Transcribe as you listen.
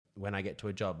when I get to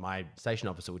a job, my station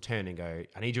officer will turn and go,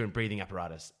 I need you in breathing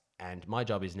apparatus. And my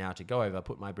job is now to go over,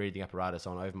 put my breathing apparatus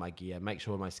on over my gear, make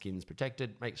sure my skin's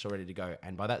protected, make sure ready to go.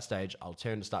 And by that stage, I'll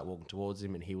turn to start walking towards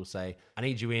him and he will say, I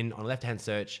need you in on a left-hand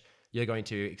search. You're going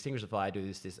to extinguish the fire, do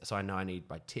this. So I know I need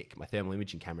my TIC, my thermal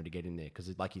imaging camera, to get in there.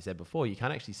 Because like you said before, you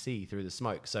can't actually see through the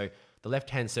smoke. So the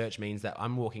left-hand search means that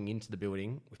I'm walking into the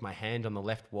building with my hand on the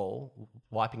left wall,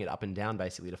 wiping it up and down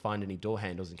basically to find any door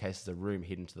handles in case there's a room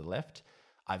hidden to the left.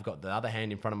 I've got the other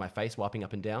hand in front of my face, wiping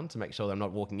up and down to make sure that I'm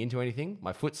not walking into anything.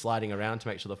 My foot sliding around to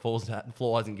make sure the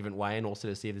floor hasn't given way, and also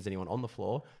to see if there's anyone on the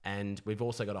floor. And we've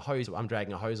also got a hose. I'm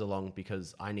dragging a hose along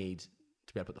because I need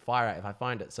to be able to put the fire out if I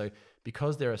find it. So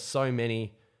because there are so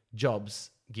many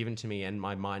jobs given to me and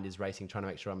my mind is racing trying to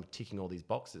make sure I'm ticking all these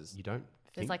boxes, you don't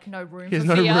There's think. like no room There's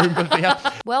for fear. no room for fear.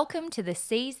 Welcome to the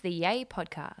Seize the Yay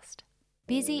podcast.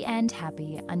 Busy and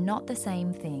happy are not the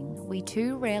same thing. We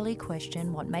too rarely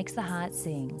question what makes the heart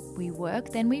sing. We work,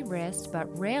 then we rest,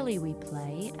 but rarely we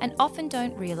play, and often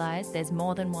don't realise there's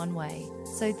more than one way.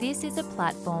 So this is a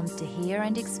platform to hear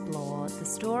and explore the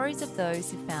stories of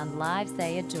those who found lives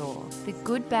they adore. The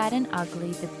good, bad and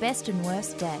ugly, the best and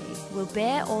worst day. We'll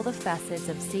bear all the facets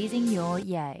of seizing your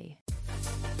yay.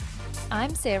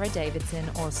 I'm Sarah Davidson,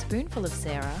 or Spoonful of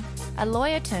Sarah, a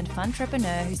lawyer turned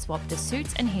funtrepreneur who swapped the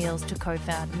suits and heels to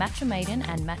co-found Matcha Maiden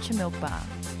and Matcha Milk Bar.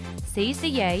 Seize the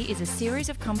Yay is a series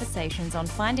of conversations on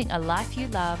finding a life you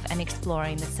love and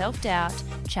exploring the self-doubt,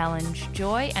 challenge,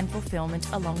 joy and fulfillment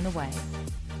along the way.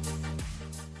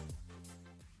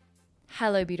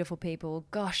 Hello, beautiful people.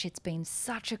 Gosh, it's been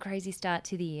such a crazy start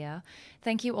to the year.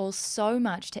 Thank you all so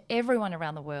much to everyone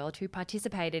around the world who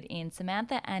participated in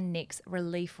Samantha and Nick's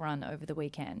relief run over the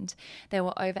weekend. There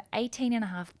were over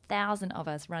 18,500 of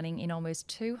us running in almost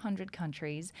 200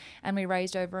 countries, and we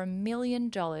raised over $1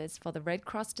 million for the Red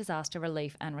Cross Disaster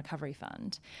Relief and Recovery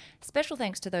Fund. Special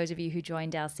thanks to those of you who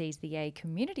joined our Seize the Yay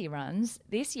community runs.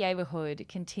 This neighborhood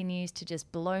continues to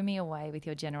just blow me away with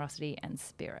your generosity and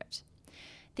spirit.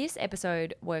 This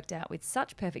episode worked out with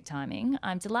such perfect timing.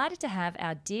 I'm delighted to have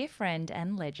our dear friend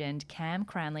and legend Cam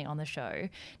Cranley on the show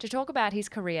to talk about his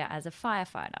career as a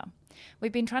firefighter.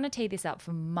 We've been trying to tee this up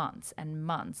for months and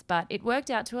months, but it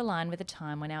worked out to align with a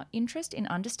time when our interest in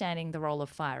understanding the role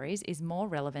of fireys is more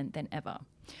relevant than ever.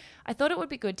 I thought it would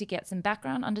be good to get some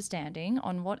background understanding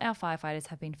on what our firefighters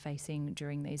have been facing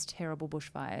during these terrible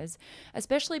bushfires,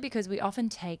 especially because we often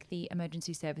take the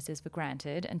emergency services for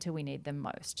granted until we need them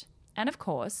most. And of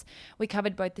course, we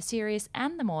covered both the serious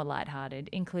and the more lighthearted,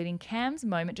 including Cam's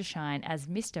moment to shine as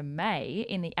Mr. May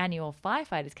in the annual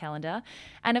Firefighters calendar,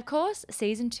 and of course,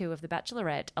 Season 2 of The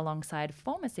Bachelorette alongside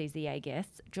former Seize the Yay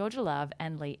guests Georgia Love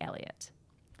and Lee Elliott.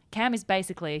 Cam is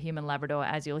basically a human Labrador,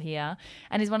 as you'll hear,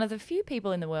 and is one of the few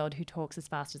people in the world who talks as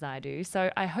fast as I do,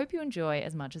 so I hope you enjoy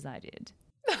as much as I did.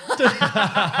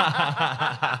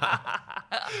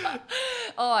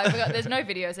 Oh, I forgot. There's no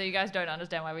video, so you guys don't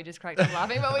understand why we just cracked up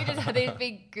laughing, but we just had these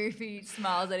big goofy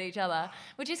smiles at each other,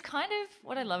 which is kind of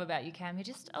what I love about you, Cam. You're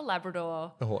just a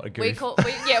Labrador. Oh, a goof.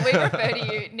 We refer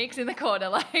to you, Nick's in the corner,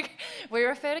 like we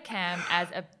refer to Cam as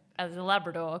a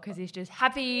Labrador because he's just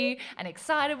happy and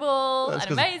excitable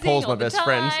and amazing. Paul's all my the best time.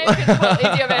 friend.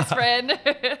 Paul is your best friend.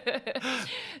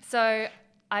 So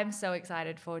I'm so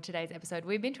excited for today's episode.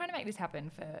 We've been trying to make this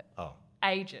happen for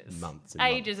ages. Months and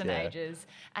ages months, and yeah. ages.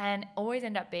 And always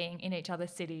end up being in each other's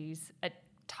cities at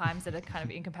times that are kind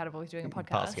of incompatible with doing a podcast.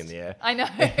 Passing in the air. I know.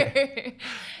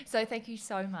 So thank you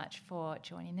so much for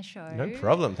joining the show. No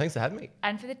problem. Thanks for having me.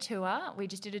 And for the tour, we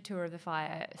just did a tour of the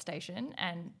fire station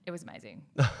and it was amazing.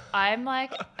 I'm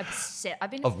like upset.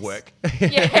 Of work.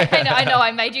 Yeah, I know.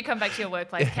 I made you come back to your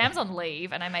workplace. Cam's on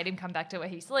leave and I made him come back to where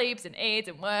he sleeps and eats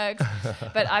and works.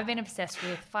 But I've been obsessed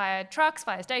with fire trucks,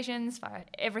 fire stations, fire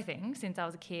everything since I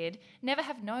was a kid. Never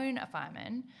have known a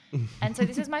fireman. And so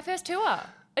this is my first tour.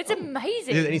 It's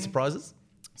amazing. Any surprises?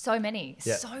 So many,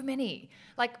 Yeah. so many.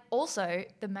 Like also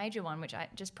the major one, which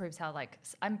just proves how like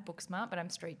I'm book smart, but I'm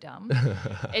street dumb.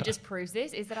 It just proves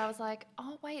this is that I was like,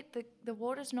 oh wait, the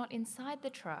water's not inside the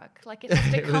truck. Like it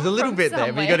has to come There's a little from bit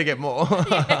there, but you got to get more.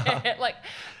 Yeah, like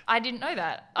I didn't know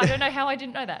that. I don't know how I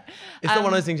didn't know that. It's not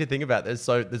one of those things you think about. There's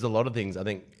a lot of things. I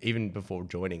think even before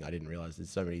joining, I didn't realize there's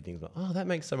so many things. Like, oh, that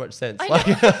makes so much sense. I Like,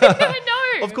 know. I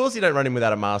know. Of course, you don't run in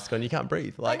without a mask on. You can't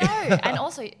breathe. Like, I know. And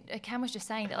also, Cam was just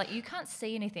saying that like you can't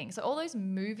see anything. So all those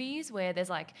movies where there's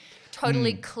like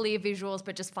totally clear visuals,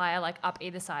 but just fire like up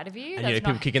either side of you. and you know,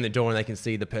 people kick in the door and they can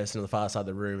see the person on the far side of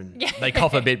the room, and they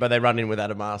cough a bit, but they run in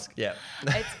without a mask. Yeah,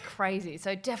 it's crazy.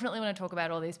 So definitely want to talk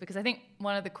about all this because I think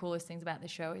one of the coolest things about the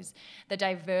show is the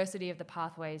diversity of the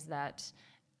pathways that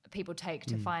people take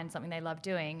to find something they love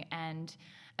doing, and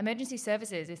emergency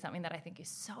services is something that I think is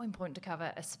so important to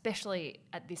cover, especially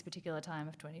at this particular time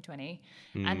of 2020.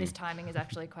 And this timing is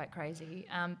actually quite crazy.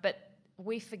 But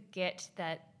we forget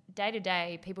that day to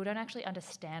day, people don't actually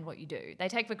understand what you do. They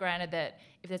take for granted that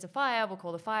if there's a fire, we'll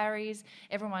call the fireys.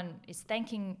 Everyone is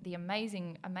thanking the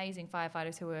amazing, amazing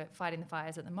firefighters who are fighting the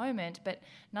fires at the moment, but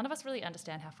none of us really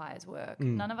understand how fires work.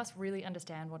 None of us really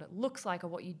understand what it looks like or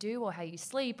what you do or how you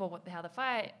sleep or how the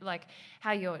fire, like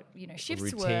how your shifts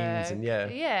routines work. And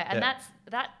and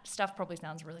that stuff probably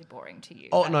sounds really boring to you.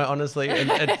 Oh, no, honestly.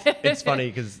 And it's funny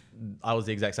because I was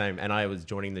the exact same and I was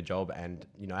joining the job and,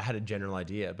 I had a general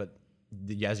idea, but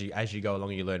as you go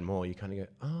along, you learn more. You kind of go,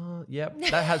 oh, yep,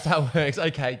 that's how it works.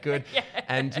 Okay, good. Yeah.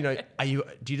 And do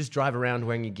you just drive around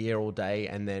wearing your gear all day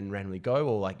and then randomly go,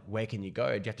 or like where can you go?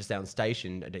 Do you have to stay on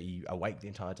station? Are you awake the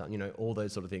entire time? All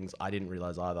those sort of things. I didn't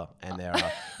realize either. And there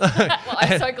are. Well,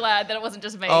 I'm so glad that it wasn't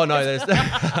just me. Oh no,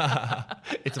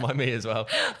 it's me as well.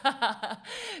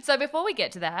 So before we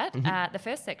get to that, the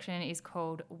first section is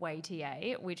called Way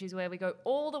TA, which is where we go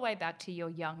all the way back to your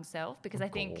young self, because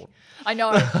I know,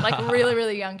 like really,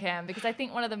 really young Cam, because I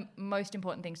think one of the most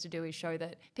important things to do is show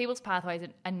that people's pathways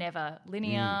are never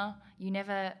linear. You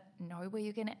never know where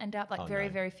you're going to end up. Like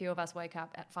very few of us wake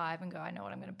up at 5 and go, I know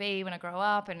what I'm going to be when I grow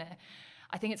up. And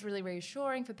I think it's really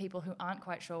reassuring for people who aren't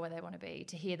quite sure where they want to be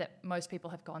to hear that most people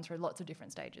have gone through lots of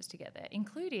different stages to get there,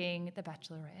 including The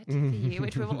Bachelorette for you,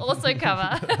 which we will also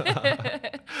cover.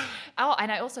 Oh,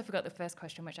 and I also forgot the first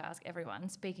question, which I ask everyone,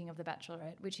 speaking of The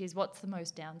Bachelorette, which is what's the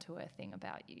most down-to-earth thing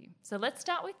about you? So let's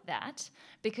start with that,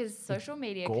 because social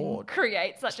media can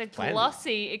create such a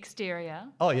glossy exterior.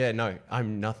 Oh, yeah, no,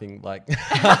 I'm nothing like...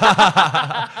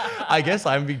 I guess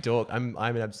I'm a big dork. I'm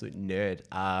an absolute nerd.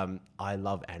 I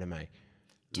love anime.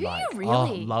 Do you really?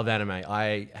 Oh, love anime.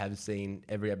 I have seen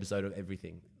every episode of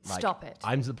everything. Stop it.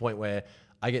 I'm to the point where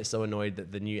I get so annoyed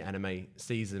that the new anime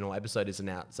season or episode isn't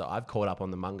out. So I've caught up on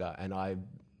the manga and I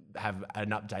have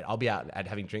an update. I'll be out at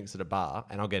having drinks at a bar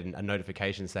and I'll get a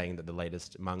notification saying that the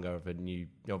latest manga of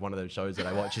one of those shows that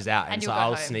I watch is out. and so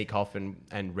I'll sneak off and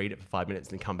read it for 5 minutes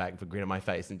and then come back with a grin on my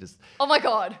face and just... Oh my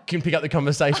God. Can pick up the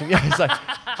conversation. Yeah, it's like,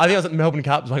 I think I was at Melbourne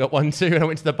Cups when I got 1-2 and I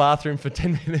went to the bathroom for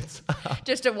 10 minutes.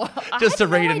 Just to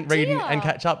read and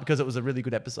catch up because it was a really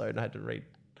good episode and I had to read.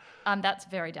 That's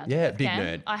very down to yeah, earth, big Cam.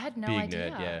 nerd. I had no idea.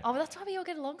 Nerd, yeah. Oh, well, that's why we all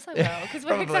get along so well, because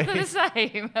we're exactly the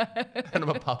same. And I'm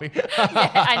a puppy.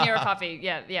 Yeah, and you're a puppy.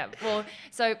 Yeah. Well,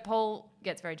 so Paul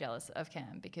gets very jealous of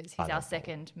Cam because he's our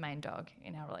second main dog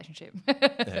in our relationship.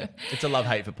 Yeah. It's a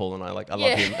love-hate for Paul and I. I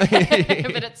love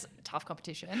him. But it's tough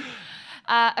competition.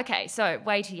 Okay, so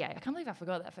Way TA. I can't believe I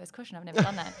forgot that first question. I've never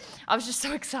done that. I was just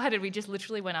so excited. We just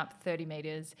literally went up 30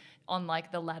 metres on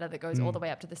the ladder that goes all the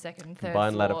way up to the second and third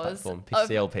Combined ladder floors. platform,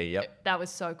 CLP, yep. That was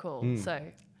so cool. So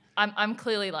I'm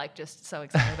clearly just so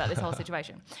excited about this whole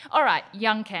situation. All right,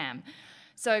 young Cam.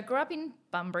 So grew up in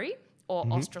Bunbury or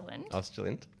Australand.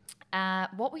 Australand.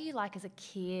 What were you like as a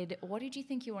kid? What did you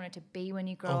think you wanted to be when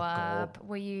you grow up? God.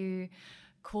 Were you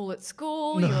cool at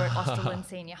school? You were at Australand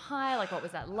Senior High. What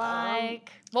was that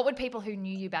like? What would people who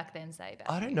knew you back then say about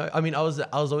you? I don't know. I mean, I was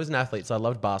always an athlete, so I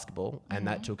loved basketball, and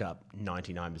that took up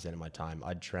 99% of my time.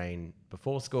 I'd train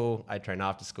before school. I'd train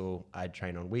after school. I'd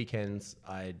train on weekends.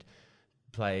 I'd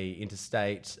play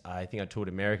interstate. I think I toured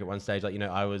America at one stage.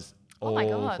 I was all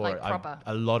for it. Proper.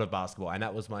 A lot of basketball, and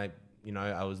that was my.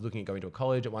 I was looking at going to a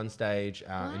college at one stage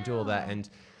and do all that, and.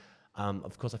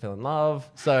 Of course, I fell in love,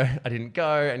 so I didn't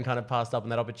go and kind of passed up on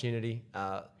that opportunity.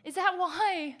 Is that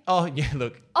why? Oh, yeah,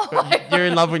 look. You're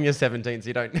in love when you're 17, so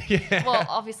you don't... Yeah. Well,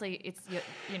 obviously, it's,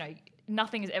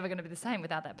 nothing is ever going to be the same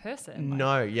without that person.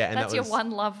 No, yeah. And that's your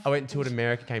one love. I went and toured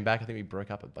America, came back. I think we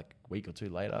broke up a week or two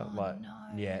later. No.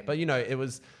 Yeah, but,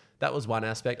 that was one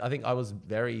aspect. I think I was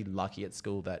very lucky at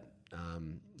school that,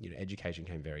 education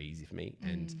came very easy for me.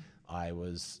 And I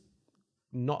was...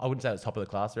 I wouldn't say I was top of the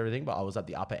class for everything, but I was at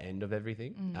the upper end of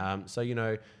everything.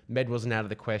 So, med wasn't out of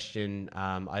the question.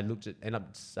 I ended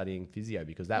up studying physio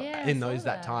because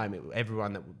that time,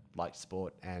 everyone that liked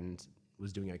sport and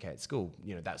was doing okay at school,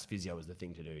 that's physio was the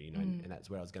thing to do, and that's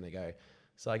where I was going to go.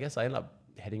 So I guess I ended up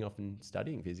heading off and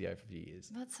studying physio for a few years.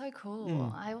 That's so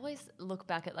cool. I always look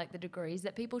back at the degrees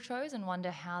that people chose and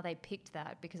wonder how they picked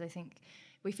that, because I think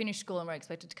we finished school and we're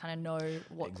expected to kind of know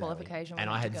what qualification we and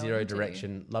want I to had go zero into.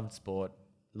 direction, loved sport,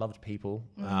 loved people,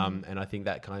 and I think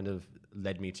that kind of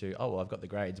led me to, I've got the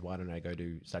grades, why don't I go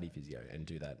study physio and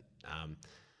do that?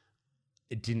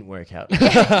 It didn't work out.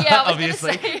 Yeah,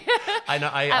 obviously. I know,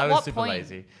 I was super point?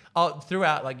 lazy.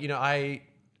 Throughout,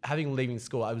 leaving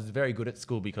school, I was very good at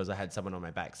school because I had someone on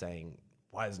my back saying,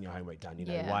 why isn't your homework done?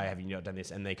 Yeah. Why have you not done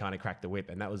this? And they kind of cracked the whip.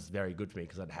 And that was very good for me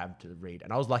because I'd have to read.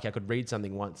 And I was lucky I could read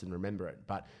something once and remember it.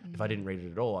 But if I didn't read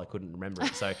it at all, I couldn't remember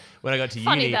it. So when I got to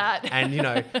Funny uni, that.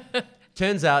 and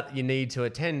turns out you need to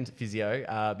attend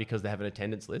physio because they have an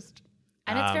attendance list.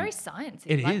 And it's very sciencey.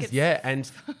 It is, yeah.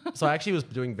 And so I actually was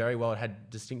doing very well. It had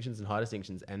distinctions and high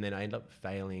distinctions. And then I ended up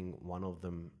failing one of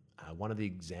them, one of the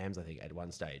exams, I think, at one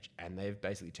stage. And they've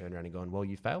basically turned around and gone, well,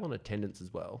 you fail on attendance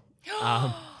as well.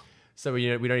 So we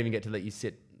don't even get to let you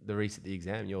resit the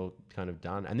exam. You're kind of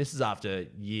done. And this is after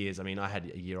years. I mean, I had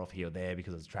a year off here or there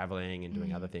because I was traveling and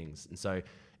doing other things. And so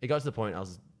it got to the point I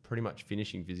was pretty much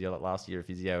finishing physio, like last year of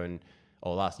physio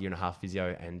or last year and a half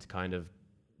physio, and kind of,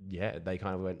 they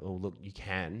kind of went, oh, look, you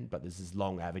can, but there's this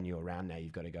long avenue around now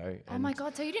you've got to go. And oh my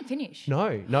God, so you didn't finish? No,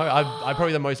 I'm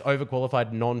probably the most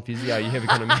overqualified non-physio you ever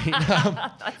going to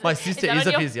meet. My sister is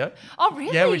a physio. Oh,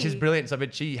 really? Yeah, which is brilliant. So,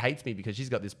 but she hates me because she's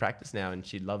got this practice now and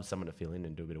she loves someone to fill in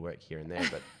and do a bit of work here and there.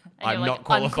 But I'm not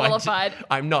qualified.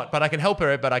 I'm not, but I can help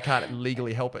her, but I can't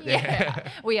legally help it. Yeah.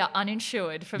 We are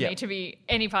uninsured for me to be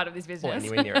any part of this business. Or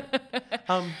anywhere near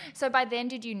it. So by then,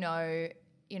 did you know,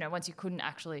 once you couldn't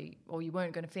actually, or you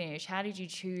weren't going to finish, how did you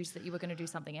choose that you were going to do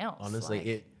something else?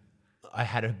 Honestly, I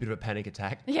had a bit of a panic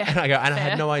attack. Yeah. And I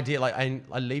had no idea. Like,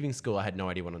 I leaving school, I had no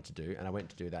idea what I wanted to do. And I went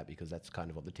to do that because that's kind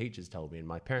of what the teachers told me and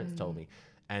my parents told me.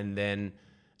 And then,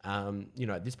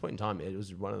 at this point in time, it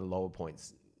was one of the lower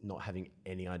points, not having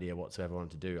any idea whatsoever what I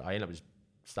wanted to do. I ended up just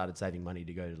started saving money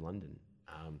to go to London.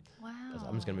 Wow.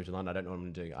 I'm just going to move to London. I don't know what I'm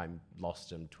going to do. I'm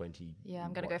lost. I'm 20. Yeah,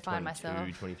 I'm going to go find myself.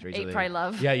 23. Eat, pray,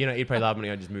 love. Yeah, eat, pray, love. I'm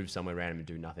going to just move somewhere random and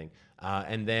do nothing.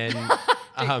 And then...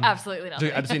 absolutely nothing.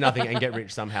 Do absolutely nothing and get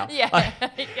rich somehow. Yeah,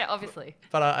 obviously.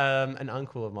 But an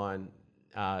uncle of mine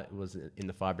was in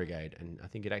the fire brigade, and I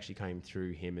think it actually came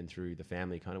through him and through the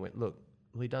family. Kind of went, look,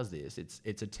 well, he does this.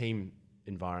 It's a team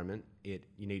environment. You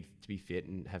need to be fit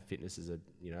and have fitness as a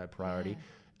priority. Yeah.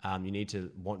 You need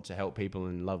to want to help people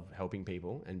and love helping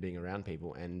people and being around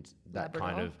people, and that Labrador.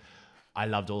 kind of, I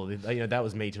loved all of it. That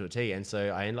was me to a T, and so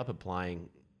I ended up applying.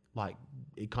 Like,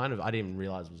 it kind of, I didn't even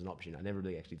realize it was an option. I never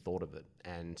really actually thought of it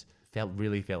and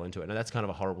really fell into it. And that's kind of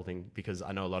a horrible thing because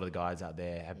I know a lot of the guys out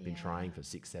there have been trying for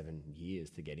 6-7 years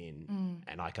to get in.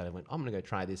 And I kind of went, I'm going to go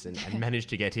try this and managed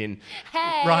to get in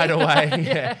right away.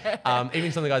 Yeah.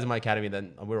 Even some of the guys in my academy,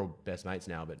 then we're all best mates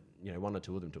now, but one or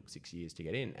two of them took 6 years to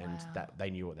get in, and that they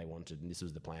knew what they wanted and this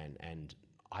was the plan. And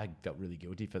I felt really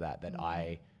guilty for that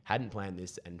I hadn't planned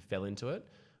this and fell into it,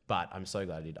 but I'm so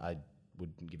glad I did. I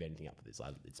wouldn't give anything up for this.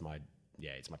 It's my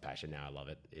passion now. I love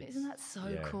it. Isn't that so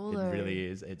cool? It really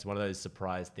is. It's one of those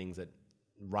surprise things that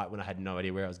right when I had no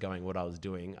idea where I was going, what I was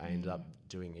doing, I ended up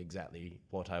doing exactly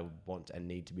what I want and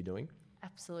need to be doing.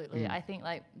 Absolutely. I think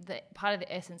like the part of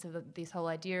the essence of this whole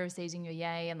idea of seizing your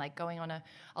yay and like going on a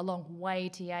long way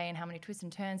to yay and how many twists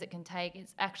and turns it can take,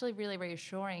 it's actually really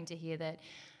reassuring to hear that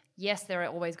yes, there are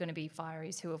always going to be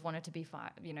fireys who have wanted to be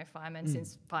firemen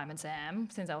since Fireman Sam,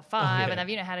 since they were 5, and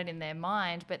they've had it in their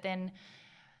mind. But then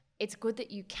it's good that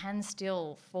you can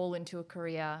still fall into a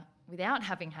career without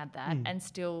having had that and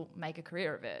still make a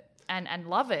career of it and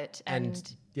love it.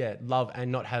 And love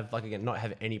and not have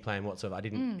any plan whatsoever. I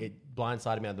didn't. It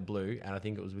blindsided me out of the blue, and I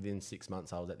think it was within 6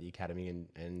 months I was at the academy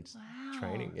and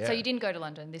training. Yeah. So you didn't go to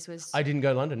London. I didn't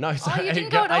go to London. No. So you didn't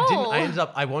go at all. I ended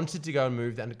up. I wanted to go and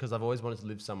move then because I've always wanted to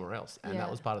live somewhere else, and that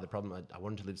was part of the problem. I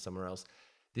wanted to live somewhere else.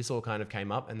 This all kind of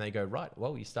came up, and they go, right,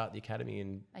 well, you start the academy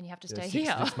and you have to stay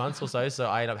here 6 months or so. So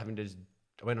I ended up having to.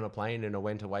 I went on a plane and I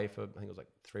went away for, I think it was like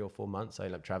 3 or 4 months. I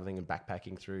ended up traveling and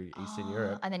backpacking through Eastern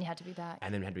Europe. And then you had to be back.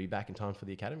 And then had to be back in time for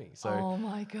the academy. So oh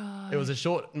my God. It was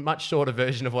a much shorter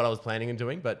version of what I was planning on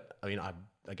doing. But I mean, I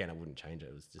wouldn't change it.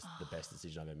 It was just the best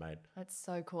decision I've ever made. That's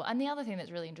so cool. And the other thing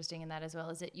that's really interesting in that as well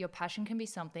is that your passion can be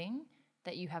something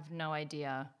that you have no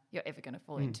idea you're ever going to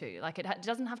fall into. Like it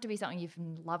doesn't have to be something you've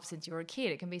loved since you were a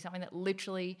kid. It can be something that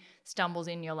literally stumbles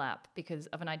in your lap because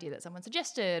of an idea that someone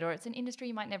suggested, or it's an industry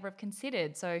you might never have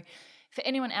considered. So for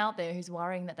anyone out there who's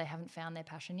worrying that they haven't found their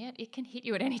passion yet, it can hit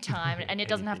you at any time, and it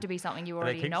doesn't have to be something you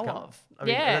already know of. I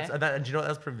mean, and you know what,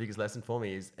 that's probably the biggest lesson for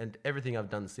me is, and everything I've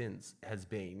done since has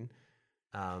been,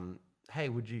 hey,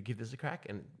 would you give this a crack?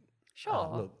 And sure,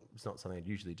 look, it's not something I'd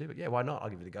usually do, but yeah, why not? I'll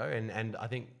give it a go. And I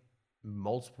think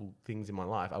multiple things in my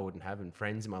life I wouldn't have, and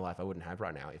friends in my life I wouldn't have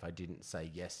right now if I didn't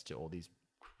say yes to all these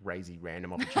crazy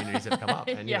random opportunities that have come up.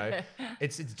 And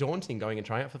it's daunting going and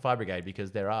trying out for the fire brigade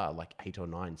because there are like 8 or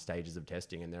 9 stages of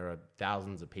testing, and there are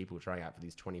thousands of people trying out for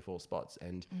these 24 spots,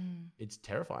 and it's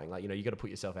terrifying. Like, you got to put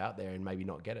yourself out there and maybe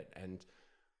not get it.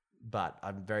 But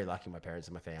I'm very lucky my parents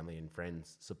and my family and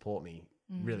friends support me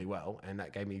really well, and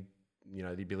that gave me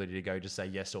the ability to go just say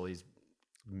yes to all these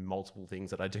multiple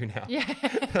things that I do now.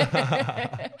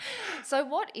 Yeah. So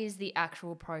what is the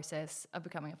actual process of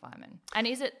becoming a fireman? And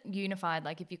is it unified?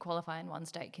 Like if you qualify in one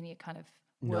state, can you kind of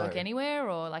work anywhere,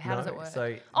 or like how does it work?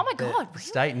 So oh my God, really?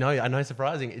 State, no, I know,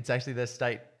 surprising. It's actually their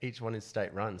state, each one is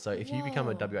state run. So if you become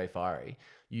a WA Fiery,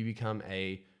 you become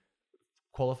a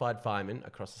qualified fireman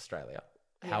across Australia.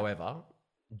 Yeah. However,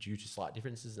 due to slight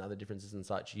differences and other differences and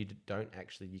such, you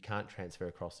can't transfer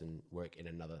across and work in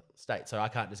another state. So I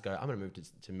can't just go, I'm going to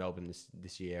move to Melbourne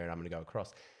this year and I'm going to go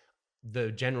across.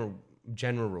 The general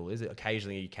rule is that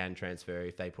occasionally you can transfer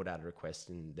if they put out a request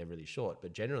and they're really short.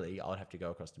 But generally, I would have to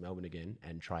go across to Melbourne again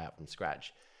and try out from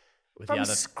scratch. From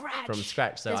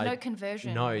scratch? So there's no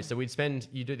conversion? No. So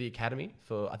you do the academy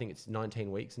for, I think it's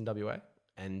 19 weeks in WA.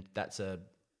 And that's a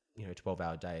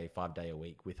 12-hour day, 5-day a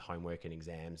week with homework and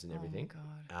exams and everything. Oh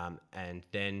my God. And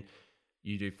then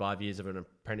you do 5 years of an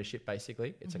apprenticeship,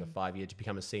 basically. It's like a 5-year to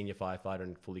become a senior firefighter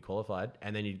and fully qualified.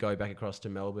 And then you'd go back across to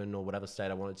Melbourne or whatever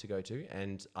state I wanted to go to.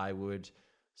 And I would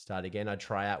start again. I'd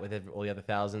try out with all the other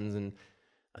thousands. And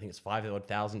I think it's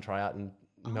 5,000 try out in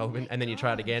Melbourne. And then you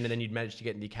try it again. And then you'd manage to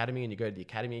get in the academy and you go to the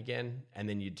academy again. And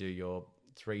then you do your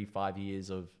 3-5 years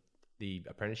of the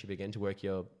apprenticeship again to work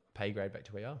your pay grade back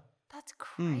to where you are. That's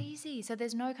crazy. So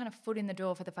there's no kind of foot in the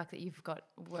door for the fact that you've got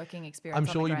working experience. I'm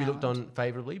sure you'd be looked on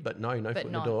favourably, but no foot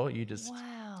in the door. You just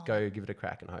Wow. go give it a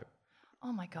crack and hope.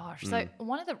 Oh my gosh. So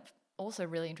one of the also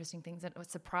really interesting things that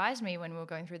surprised me when we were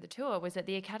going through the tour was that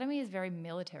the academy is very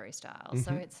military style.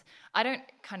 So I don't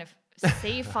kind of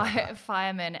see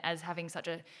firemen as having such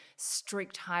a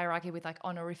strict hierarchy with like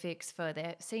honorifics for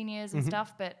their seniors and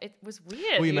stuff, but it was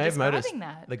weird. Well, you may have noticed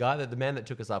that. the man that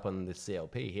took us up on the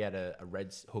CLP, he had a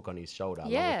red hook on his shoulder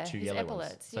along with 2 yellow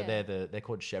ones. So they're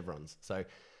called chevrons. So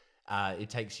it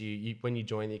takes you when you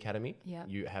join the academy,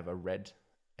 you have a red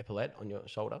epaulette on your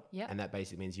shoulder, and that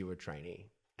basically means you were a trainee.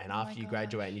 And after you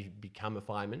graduate and you become a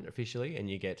fireman officially, and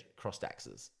you get crossed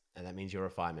axes, and that means you're a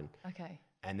fireman. Okay.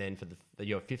 And then for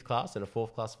your 5th class and a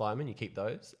 4th class fireman, you keep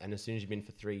those. And as soon as you've been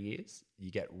for 3 years,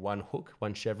 you get 1 hook,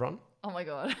 1 chevron. Oh my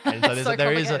God. And so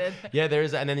there is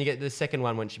complicated. and then you get the second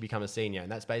one once you become a senior,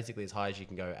 and that's basically as high as you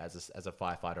can go as a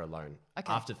firefighter alone.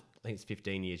 Okay. After I think it's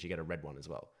 15 years, you get a red one as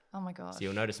well. Oh my God. So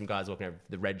you'll notice some guys walking over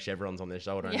the red chevrons on their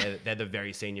shoulder, and they're the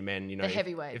very senior men. The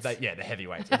heavyweights. The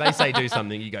heavyweights. If they say do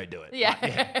something, you go do it. Yeah.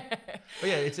 But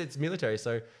yeah, it's military.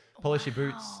 So polish your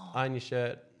boots, iron your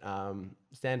shirt,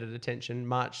 stand at attention,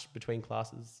 march between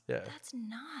classes. Yeah. That's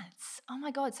nuts. Oh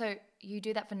my God. So you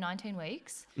do that for 19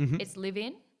 weeks. It's live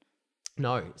in?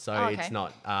 No, so it's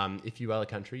not. If you are a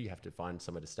country, you have to find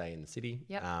somewhere to stay in the city.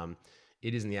 Yep.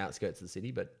 It is in the outskirts of the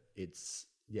city, but it's,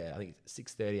 I think it's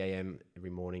 6:30 a.m. every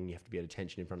morning. You have to be at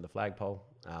attention in front of the flagpole.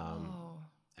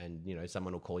 And,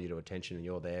 someone will call you to attention and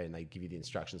you're there and they give you the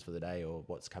instructions for the day or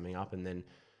what's coming up. And then,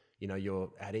 you're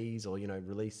at ease or,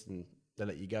 released and they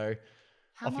let you go.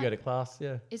 Off you go to class,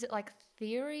 yeah. Is it like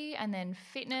theory and then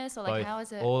fitness, or like Both, how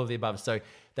is it? All of the above. So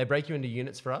they break you into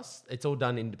units for us. It's all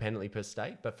done independently per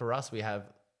state. But for us, we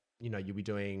have, you'll be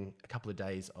doing a couple of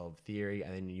days of theory,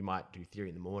 and then you might do theory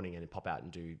in the morning and then pop out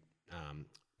and do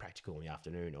practical in the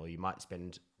afternoon. Or you might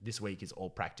spend, this week is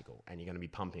all practical and you're going to be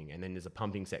pumping. And then there's a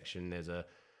pumping section. There's a,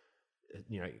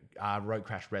 road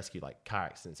crash rescue, like car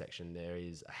accident section. There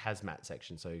is a hazmat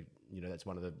section. So, that's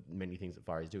one of the many things that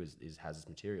fireys do is hazardous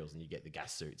materials, and you get the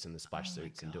gas suits and the splash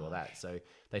suits and do all that. So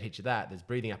they teach you that. There's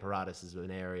breathing apparatus is an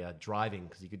area, driving,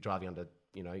 because you could driving under,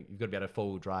 you've got to be able to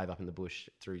four-wheel drive up in the bush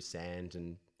through sand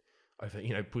and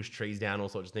over, push trees down, all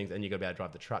sorts of things. And you've got to be able to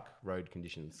drive the truck road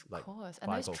conditions. Of course.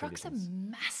 And those trucks are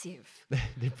massive.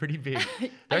 They're pretty big. They're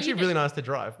actually really nice to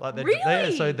drive. Like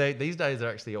really? These days they're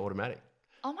actually automatic.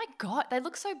 Oh my God, they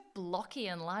look so blocky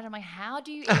and light. I'm like, how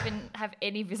do you even have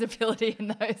any visibility in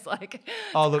those? Like,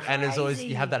 oh, look, crazy. And there's always,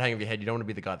 you have that hang over your head. You don't want to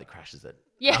be the guy that crashes it.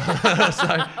 Yeah.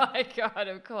 Oh my God,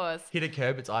 of course. Hit a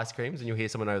curb, it's ice creams, and you'll hear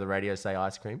someone over the radio say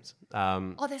ice creams.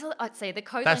 I'd say the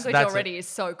code language already is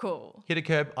so cool. Hit a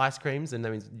curb, ice creams, and that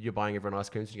means you're buying everyone ice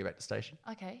creams when you get back to station.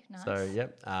 Okay, nice. So,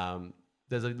 yep.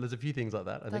 There's a few things like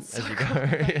that, I think, so as you cool. go.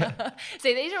 Yeah.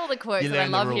 See, these are all the quotes that I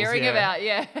love hearing about.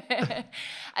 Yeah.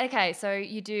 Okay, so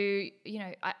you do,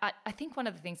 I think one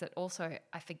of the things that also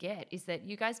I forget is that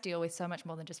you guys deal with so much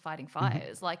more than just fighting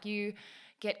fires. Mm-hmm. Like you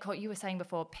get caught, you were saying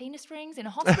before, penis rings in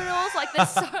hospitals. Like there's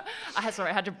so, I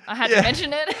had to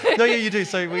mention it. No, yeah, you do.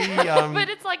 So we, but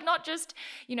it's like not just,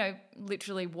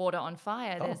 literally water on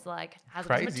fire. There's like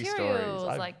hazardous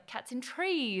materials, like cats in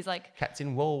trees, like cats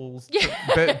in walls,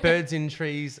 yeah. Birds in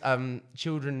trees,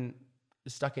 children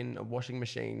stuck in a washing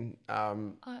machine,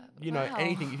 wow.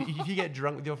 Anything. If you get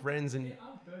drunk with your friends and...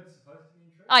 Aren't birds supposed to be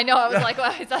in trees? I know, I was like,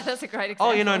 well, that's a great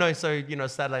example. Oh, no. So,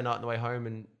 Saturday night on the way home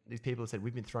and these people have said,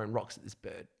 we've been throwing rocks at this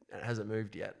bird and it hasn't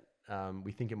moved yet.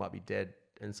 We think it might be dead.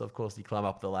 And so, of course, you climb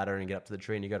up the ladder and get up to the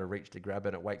tree and you got to reach to grab it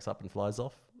and it wakes up and flies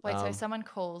off. Wait, so someone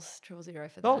calls 000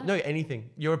 for that? Oh, no, anything.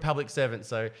 You're a public servant.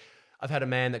 So I've had a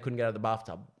man that couldn't get out of the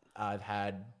bathtub. I've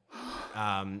had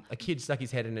a kid stuck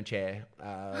his head in a chair.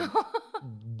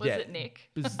 Was it Nick?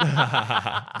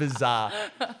 Bizarre.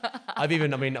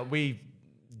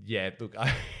 Look,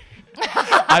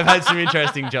 I've had some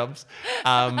interesting jobs.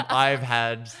 I've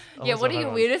had... what are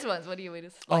your weirdest ones? What are your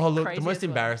weirdest, the most craziest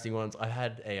embarrassing ones. I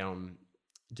had a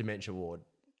dementia ward.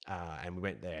 And we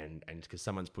went there and because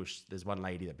someone's pushed, there's one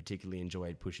lady that particularly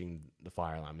enjoyed pushing the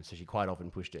fire alarm. And so she quite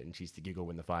often pushed it and she used to giggle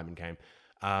when the fireman came.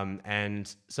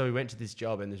 And so we went to this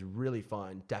job and this really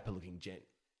fine, dapper looking gent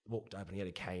walked up and he had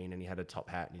a cane and he had a top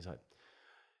hat and he's like,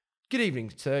 "Good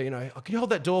evening, sir. Can you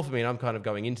hold that door for me?" And I'm kind of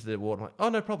going into the ward. I'm like, "Oh,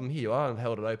 no problem. Here you are." I've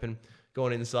held it open,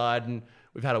 gone inside and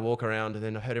we've had a walk around and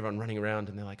then I heard everyone running around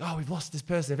and they're like, "Oh, we've lost this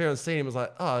person. If everyone's seen him," I was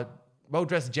like, "Oh,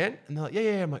 well-dressed gent?" And they're like,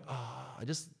 yeah. I'm like, "Oh, I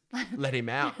just let him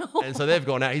out." And so they've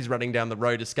gone out. He's running down the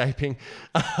road escaping.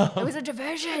 It was a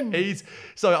diversion.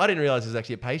 So I didn't realise he was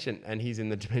actually a patient and he's in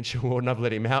the dementia ward and I've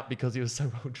let him out because he was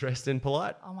so well dressed and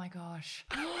polite. Oh my gosh.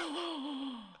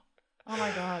 Oh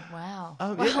my God. Wow.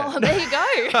 Yeah. There you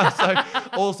go. So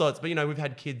all sorts. But, we've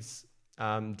had kids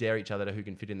dare each other to who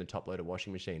can fit in the top loader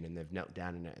washing machine and they've knelt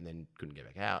down in it and then couldn't get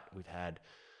back out. We've had,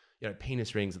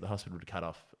 penis rings at the hospital to cut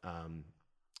off.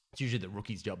 It's usually the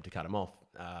rookie's job to cut them off.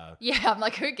 I'm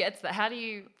like, who gets that? How do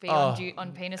you be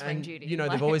on penis ring duty?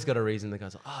 They've always got a reason. The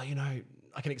guy's like,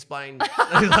 I can explain.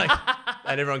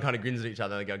 And everyone kind of grins at each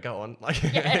other and they go on.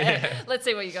 Let's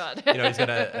see what you got. He's got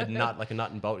a nut, like a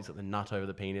nut and bolt. He's got the nut over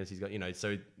the penis. He's got,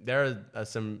 so there are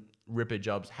some ripper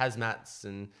jobs, hazmats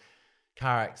and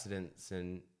car accidents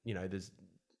and, there's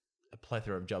a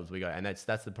plethora of jobs we go. And that's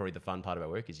probably the fun part of our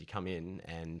work is you come in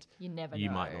and you never you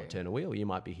know. might not turn a wheel. You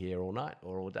might be here all night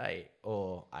or all day,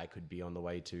 or I could be on the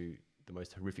way to the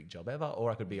most horrific job ever,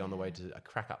 or I could be on the way to a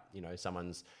crack up,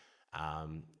 someone's,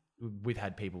 we've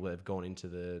had people that have gone into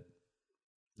the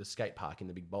skate park in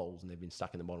the big bowls and they've been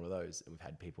stuck in the bottom of those. And we've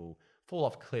had people fall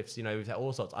off cliffs, we've had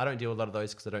all sorts. I don't do a lot of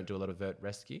those because I don't do a lot of vert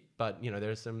rescue, but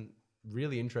there are some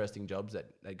really interesting jobs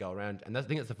that go around. And I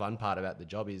think that's the fun part about the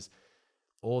job is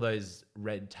all those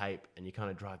red tape and you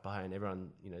kind of drive by and everyone,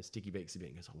 sticky beaks a bit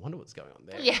and goes, "I wonder what's going on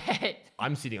there." Yeah.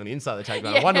 I'm sitting on the inside of the tape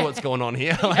going, "I wonder what's going on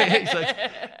here."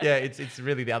 It's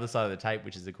really the other side of the tape,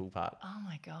 which is the cool part. Oh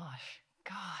my gosh.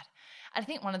 God. I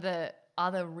think one of the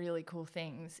other really cool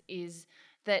things is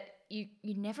that you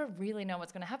never really know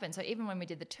what's going to happen. So even when we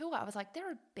did the tour, I was like, there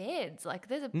are beds, like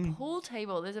there's a pool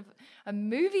table, there's a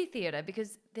movie theater,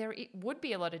 because it would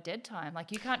be a lot of dead time.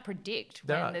 Like you can't predict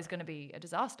when there's going to be a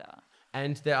disaster.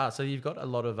 And so you've got a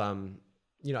lot of,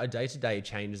 a day-to-day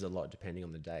changes a lot depending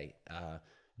on the day.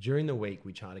 During the week,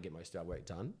 we try to get most of our work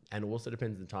done, and also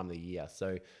depends on the time of the year.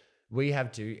 So we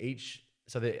have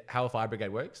how a fire brigade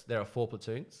works, there are 4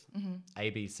 platoons, A,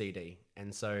 B, C, D.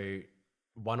 And so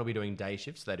one will be doing day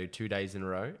shifts. They do 2 days in a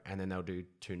row, and then they'll do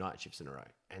 2 night shifts in a row.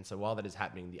 And so while that is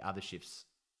happening, the other shifts,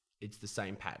 it's the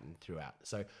same pattern throughout.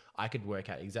 So I could work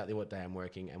out exactly what day I'm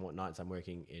working and what nights I'm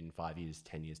working in 5 years,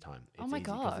 10 years time. It's easy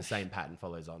because the same pattern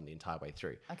follows on the entire way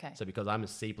through. Okay. So because I'm a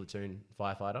C platoon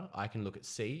firefighter, I can look at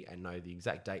C and know the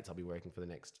exact dates I'll be working for the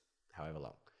next however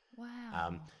long.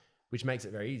 Wow. Which makes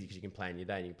it very easy because you can plan your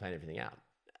day and you can plan everything out.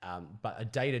 But a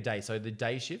day-to-day, so the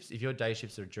day shifts, if your day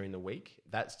shifts are during the week,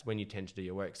 that's when you tend to do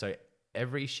your work. So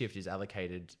every shift is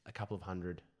allocated a couple of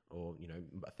hundred or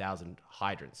 1,000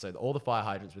 hydrants. So all the fire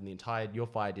hydrants within your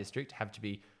fire district have to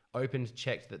be opened,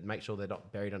 checked, that make sure they're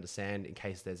not buried under sand in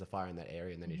case there's a fire in that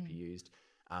area and they need to be used.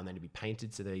 They need to be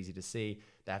painted so they're easy to see.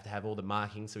 They have to have all the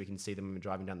markings so we can see them when we're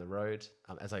driving down the road.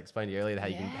 As I explained to you earlier, how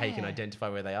you can identify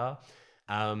where they are.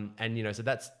 So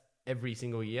that's every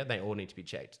single year. They all need to be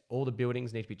checked. All the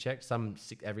buildings need to be checked. Some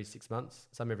every 6 months,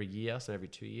 some every year, some every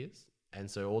 2 years. And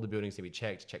so all the buildings need to be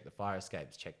checked. Check the fire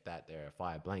escapes. Check that there are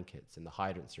fire blankets and the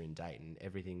hydrants are in date and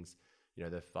everything's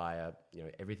the fire.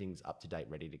 Everything's up to date,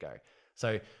 ready to go.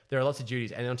 So there are lots of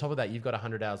duties. And on top of that, you've got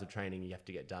 100 hours of training you have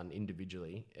to get done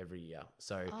individually every year.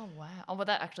 So oh, wow. Oh, well,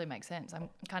 that actually makes sense. I'm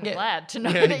kind of glad to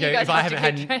know that you guys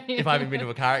if I haven't been to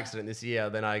a car accident this year,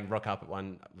 then I rock up at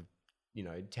one,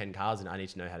 10 cars and I need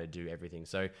to know how to do everything.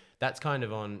 So that's kind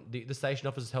of on the station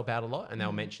officers help out a lot, and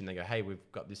they'll mention, they go, "Hey,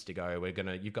 we've got this to go.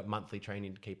 You've got monthly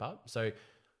training to keep up." So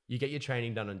you get your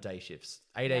training done on day shifts.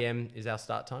 8 a.m. is our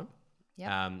start time. Yep.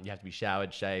 You have to be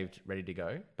showered, shaved, ready to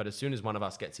go. But as soon as one of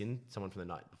us gets in, someone from the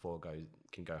night before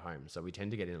can go home. So we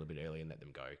tend to get in a little bit early and let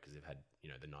them go because they've had,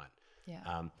 the night.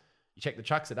 Yeah. You check the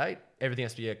trucks at 8. Everything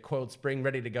has to be a coiled spring,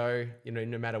 ready to go.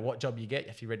 No matter what job you get, you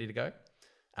have to be ready to go.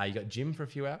 You got gym for a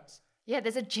few hours. Yeah,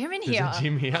 there's a gym in There's here. a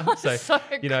gym here. So, So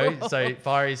you know, cool. so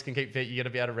fireys can keep fit. You got to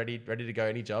be able to ready to go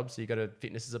any job. So you got to,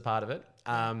 fitness is a part of it.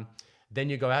 Then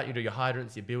you go out, you do your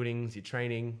hydrants, your buildings, your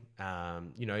training.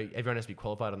 You know, everyone has to be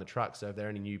qualified on the truck. So if there are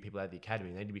any new people at the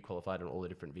academy, they need to be qualified on all the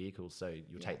different vehicles. So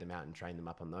you'll take them out and train them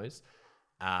up on those.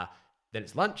 Then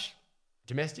it's lunch,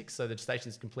 domestics. So the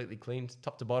station's completely cleaned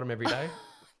top to bottom every day.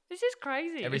 This is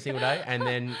crazy. Every single day. And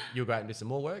then you'll go out and do some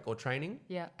more work or training.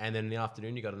 Yeah. And then in the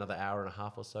afternoon, you got another hour and a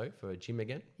half or so for a gym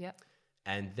again. Yep.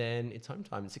 And then it's home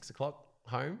time, 6 o'clock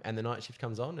home, and the night shift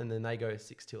comes on, and then they go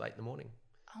 6 till 8 in the morning.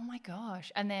 Oh my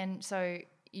gosh. And then so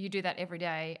you do that every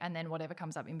day, and then whatever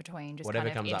comes up in between just Whatever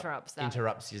kind of comes interrupts up, that.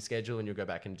 interrupts your schedule, and you'll go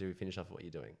back and finish off what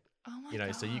you're doing. Oh my You know,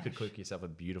 gosh. so you could cook yourself a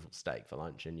beautiful steak for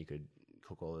lunch, and you could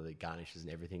cook all of the garnishes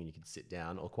and everything, and you could sit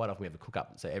down. Or quite often we have a cook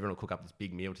up, so everyone will cook up this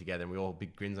big meal together, and we all have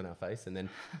big grins on our face, and then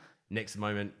next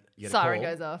moment you get a Siren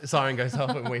call. goes off. Siren goes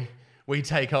off, and we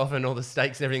take off, and all the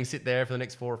steaks and everything sit there for the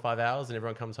next 4 or 5 hours, and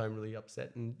everyone comes home really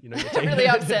upset, and you know, Really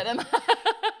upset. And Did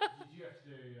you have to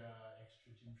do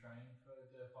extra gym training for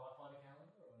the firefighter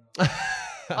calendar or not?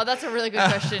 oh, that's a really good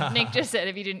question. Nick just said,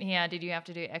 if you didn't hear, did you have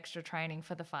to do extra training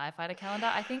for the firefighter calendar?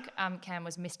 I think Cam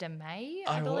was Mr. May,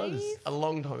 I believe. was a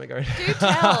long time ago. Do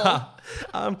tell.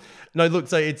 No, look,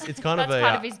 so it's kind That's of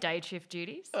part of his day shift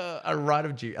duties. a rite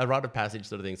of passage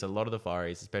sort of thing. So a lot of the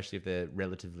fireys, especially if they're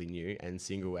relatively new and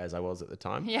single, as I was at the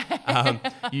time,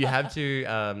 you have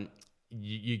to.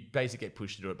 You basically get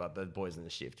pushed to do it by the boys in the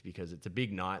shift because it's a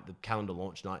big night. The calendar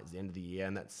launch night is the end of the year,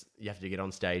 and you have to get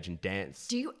on stage and dance.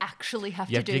 Do you actually have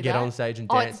You have to to do get that? on stage and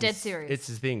Oh, dance. it's dead serious. It's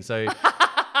his thing. So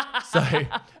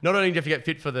not only do you have to get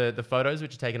fit for the photos,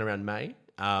 which are taken around May,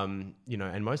 you know,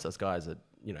 and most of us guys are,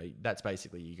 you know, that's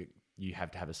basically you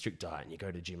have to have a strict diet and you go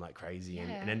to the gym like crazy,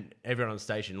 and then everyone on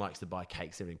station likes to buy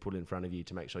cakes, everything put in front of you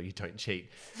to make sure you don't cheat.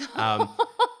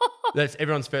 That's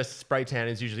everyone's first spray tan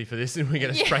is usually for this, and we get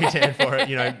a spray tan for it,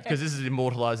 you know, because this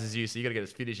immortalizes you. So you got to get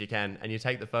as fit as you can, and you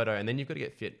take the photo, and then you've got to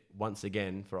get fit once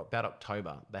again for about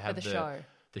October. They have the show.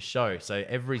 The show. So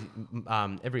every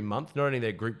month, not only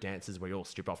their group dances where you all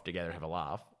strip off together and have a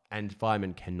laugh, and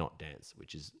firemen cannot dance,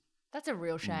 which is That's a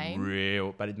real shame.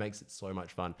 real, but it makes it so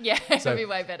much fun. Yeah, So it'll be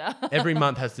way better. every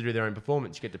month has to do their own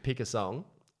performance. You get to pick a song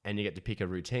and you get to pick a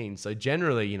routine. So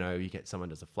generally, you know, you get someone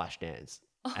does a flash dance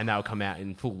and they'll come out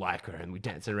in full lycra and we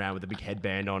dance around with a big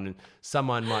headband on, and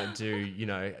someone might do, you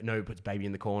know, puts baby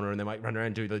in the corner, and they might run around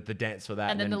and do the dance for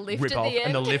that, And then the lift rip at off, the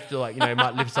and the end. lift, like, you know,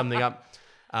 might lift something up.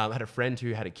 I had a friend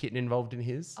who had a kitten involved in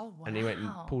his, Oh, and he went and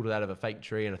wow. pulled it out of a fake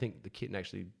tree, and I think the kitten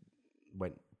actually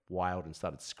went wild and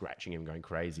started scratching him, going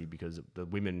crazy because the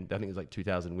women, I think it was like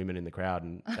 2,000 women in the crowd,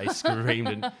 and they screamed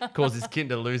and caused this kitten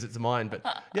to lose its mind.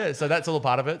 But yeah, so that's all a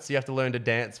part of it. So you have to learn to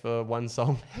dance for one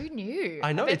song. Who knew?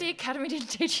 I know, bet it's- the academy didn't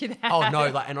teach you that. Oh no,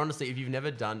 and honestly, if you've never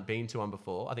been to one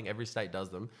before, I think every state does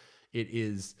them. It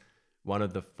is one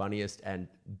of the funniest and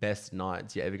best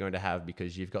nights you're ever going to have,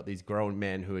 because you've got these grown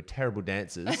men who are terrible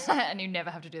dancers And you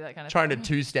never have to do that kind of trying to thing.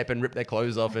 two-step and rip their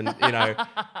clothes off, and you know,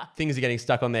 things are getting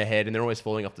stuck on their head and they're always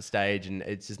falling off the stage, and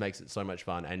it just makes it so much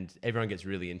fun, and everyone gets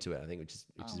really into it, I think, which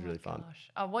is really fun.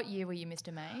 Gosh. Oh, what year were you,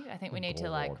 Mr. May? I think we need to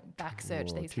like back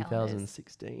search these calendars.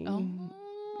 2016. Oh,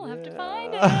 we'll have to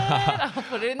find it. I'll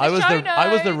put it in the I was show I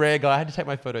was the notes. rare guy. I had to take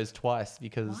my photos twice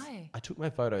because Why? I took my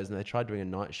photos and they tried doing a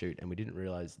night shoot, and we didn't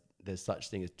realize there's such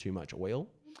thing as too much oil.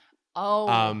 Oh,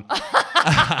 love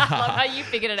how you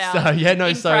figured it out. So yeah, no,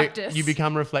 in so practice. you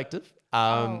become reflective.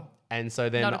 Oh. And so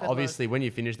then Not a good obviously when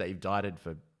you finish that, you've dieted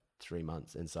for 3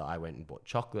 months. And so I went and bought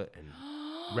chocolate and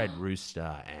Red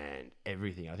Rooster and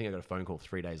everything. I think I got a phone call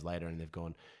 3 days later, and they've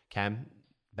gone, Cam,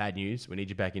 bad news. We need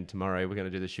you back in tomorrow. We're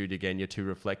going to do the shoot again. You're too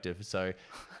reflective. So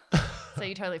So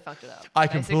you totally fucked it up. I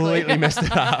basically. completely messed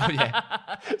it up.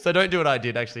 Yeah. So don't do what I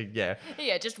did, actually. Yeah.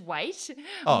 Yeah, just wait.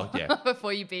 Oh, yeah.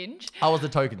 Before you binge. I was the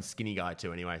token skinny guy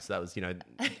too anyway. So that was, you know,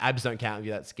 abs don't count if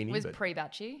you're that skinny. Was but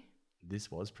pre-batchy.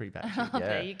 this was pre-batch. Oh, Yeah.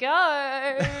 there you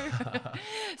go.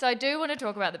 So I do want to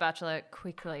talk about The Bachelor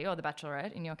quickly, or The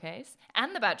Bachelorette in your case,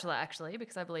 and The Bachelor actually,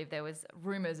 because I believe there was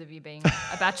rumours of you being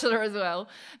a bachelor as well.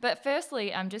 But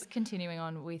firstly, I'm just continuing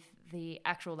on with the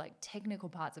actual like technical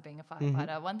parts of being a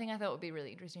firefighter. One thing I thought would be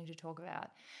really interesting to talk about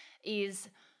is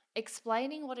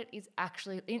explaining what it is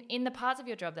actually in the parts of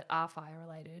your job that are fire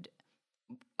related.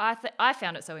 I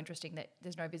found it so interesting that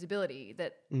there's no visibility,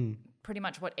 that pretty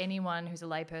much what anyone who's a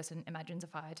layperson imagines a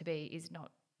fire to be is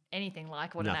not anything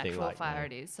like what Nothing an actual like, fire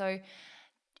no. it is. So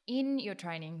in your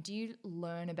training, do you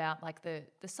learn about like the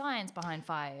science behind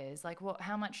fires? Like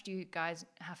how much do you guys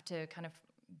have to kind of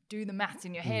do the maths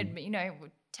in your head? But, you know,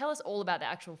 tell us all about the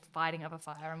actual fighting of a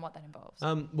fire and what that involves.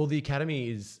 Well, the academy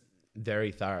is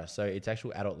very thorough. So it's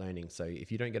actual adult learning. So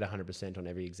if you don't get 100% on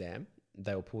every exam,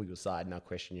 they'll pull you aside and they'll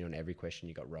question you on every question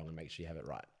you got wrong and make sure you have it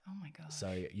right. Oh my God.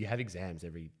 So you have exams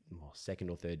every second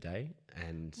or third day,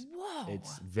 and Whoa.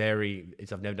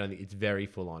 I've never done it. It's very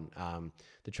full on.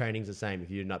 The training's the same. If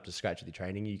you're not up to scratch with your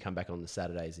training, you come back on the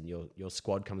Saturdays and your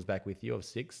squad comes back with you of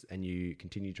 6 and you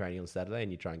continue training on Saturday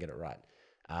and you try and get it right.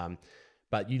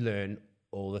 But you learn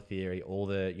all the theory,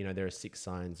 there are 6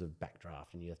 signs of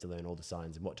backdraft and you have to learn all the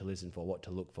signs and what to listen for, what to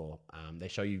look for. They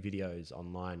show you videos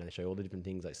online and they show you all the different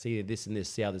things like see this and this,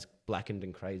 see how there's blackened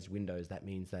and crazed windows. That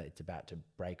means that it's about to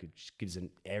break, which gives an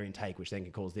air intake, which then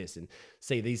can cause this. And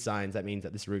see these signs, that means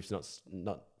that this roof's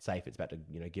not safe. It's about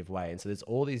to, give way. And so there's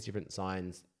all these different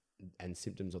signs and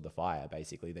symptoms of the fire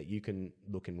basically that you can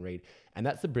look and read. And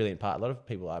that's the brilliant part. A lot of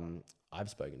people I've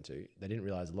spoken to, they didn't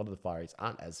realize a lot of the fireys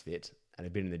aren't as fit and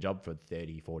have been in the job for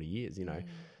 30, 40 years,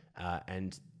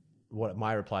 and what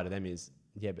my reply to them is,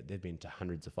 yeah, but they've been to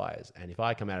hundreds of fires. And if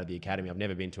I come out of the academy, I've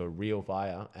never been to a real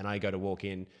fire, and I go to walk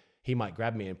in, he might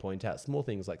grab me and point out small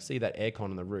things like, see that aircon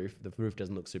on the roof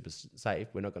doesn't look super safe.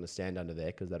 We're not going to stand under there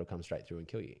because that'll come straight through and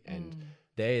kill you. And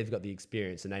they've got the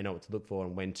experience and they know what to look for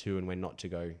and when to and when not to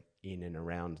go in and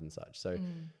around and such. So,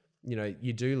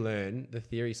 you do learn. The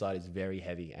theory side is very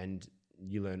heavy, and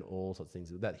you learn all sorts of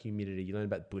things about humidity. You learn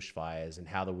about bushfires and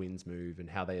how the winds move and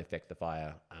how they affect the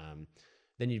fire.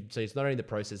 So it's not only the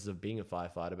processes of being a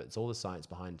firefighter, but it's all the science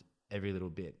behind every little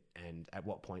bit and at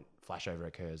what point flashover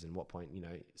occurs and what point,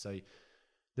 so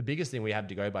the biggest thing we have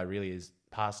to go by really is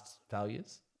past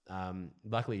failures.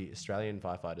 Luckily, Australian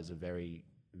firefighters are very,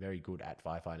 very good at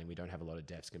firefighting. We don't have a lot of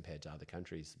deaths compared to other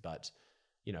countries, but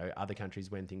other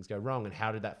countries, when things go wrong and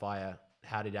how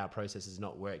did our processes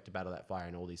not work to battle that fire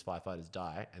and all these firefighters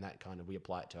die? And that kind of, we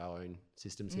apply it to our own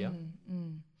systems here.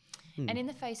 And in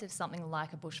the face of something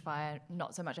like a bushfire,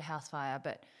 not so much a house fire,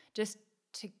 but just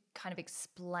to kind of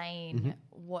explain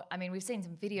we've seen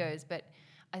some videos, but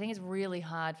I think it's really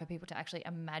hard for people to actually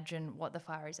imagine what the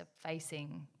fireys are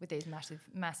facing with these massive,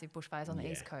 massive bushfires on the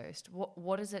East Coast.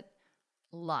 What is it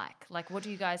like? Like, what do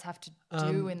you guys have to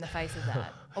do in the face of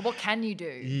that? Or what can you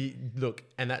do? Look,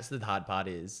 and that's the hard part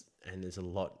is, and there's a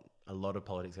lot of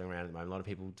politics going around at the moment, a lot of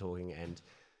people talking, and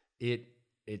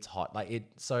it's hot.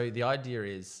 So the idea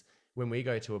is when we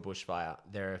go to a bushfire,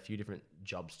 there are a few different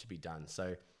jobs to be done.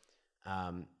 So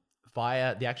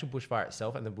the actual bushfire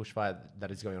itself and the bushfire that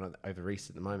is going on over east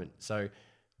at the moment. So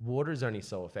water is only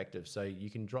so effective. So you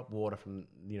can drop water from,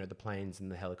 the planes and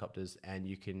the helicopters, and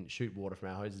you can shoot water from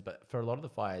our hoses. But for a lot of the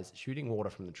fires, shooting water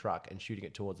from the truck and shooting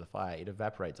it towards the fire, it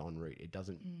evaporates en route. It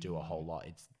doesn't do a whole lot.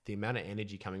 It's the amount of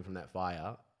energy coming from that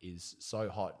fire is so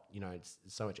hot. It's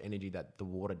so much energy that the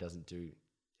water doesn't do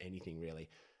anything really.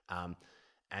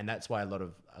 And that's why a lot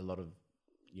of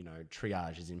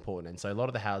triage is important. And so a lot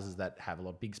of the houses that have a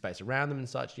lot of big space around them and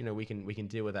such, we can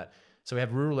deal with that. So we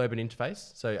have rural urban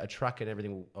interface. So a truck and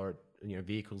everything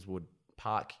vehicles would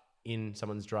park in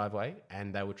someone's driveway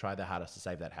and they will try their hardest to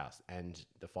save that house, and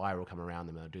the fire will come around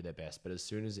them and they'll do their best. But as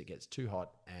soon as it gets too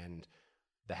hot and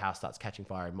the house starts catching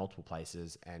fire in multiple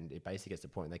places and it basically gets to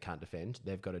the point they can't defend,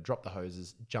 they've got to drop the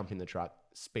hoses, jump in the truck,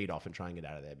 speed off and try and get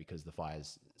out of there because the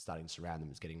fire's starting to surround them.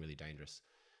 It's getting really dangerous.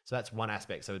 So that's one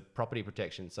aspect. So property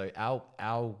protection. So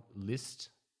our list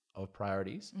of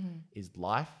priorities is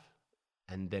life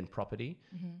and then property,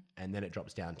 and then it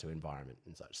drops down to environment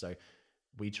and such. So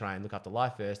we try and look after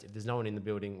life first. If there's no one in the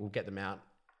building, we'll get them out,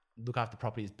 look after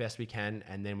property as best we can,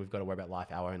 and then we've got to worry about life,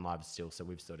 our own lives still. So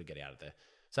we've still to get out of there.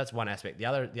 So that's one aspect. The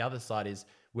other side is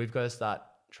we've got to start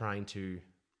trying to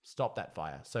stop that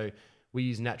fire. So we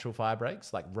use natural fire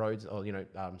breaks like roads, or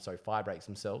fire breaks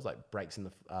themselves, like breaks in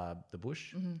the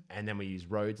bush, and then we use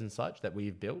roads and such that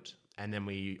we've built, and then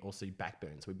we also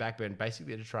backburn. So we backburn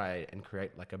basically to try and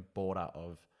create like a border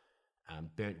of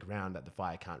burnt ground that the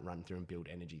fire can't run through and build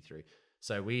energy through.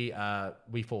 So we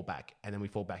fall back, and then we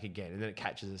fall back again, and then it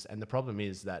catches us. And the problem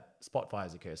is that spot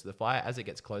fires occur. So the fire, as it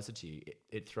gets closer to you,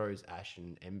 it throws ash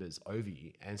and embers over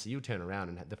you, and so you'll turn around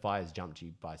and the fire's jumped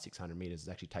you by 600 meters. It's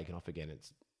actually taken off again.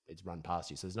 It's run past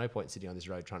you. So there's no point sitting on this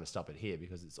road trying to stop it here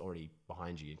because it's already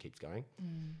behind you and keeps going.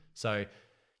 So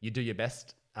you do your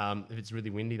best. If it's really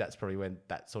windy, that's probably when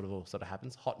that sort of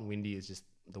happens. Hot and windy is just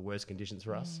the worst conditions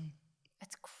for us.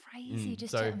 It's crazy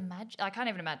to imagine. I can't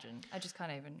even imagine. I just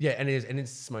can't even. Yeah, and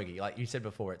it's smoky. Like you said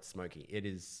before, it's smoky. It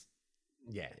is.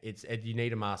 Yeah, you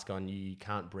need a mask on. You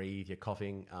can't breathe. You're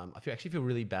coughing. I actually feel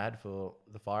really bad for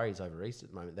the fireys over east at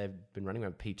the moment. They've been running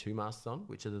around P2 masks on,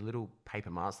 which are the little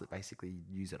paper masks that basically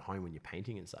you use at home when you're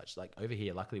painting and such. Like over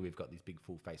here, luckily we've got these big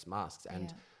full face masks,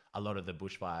 and a lot of the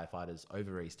bushfire fighters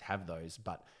over east have those.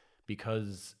 But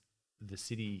because the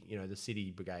city, the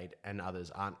city brigade and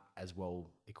others aren't as well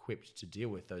equipped to deal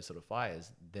with those sort of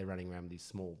fires. They're running around with these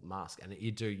small masks, and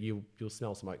you'll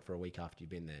smell smoke for a week after you've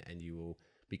been there, and you will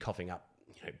be coughing up,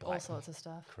 all sorts of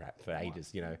stuff. Crap for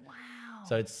ages, Wow.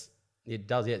 So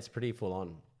it's pretty full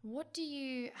on. What do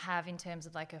you have in terms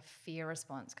of like a fear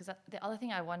response? Because the other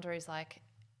thing I wonder is like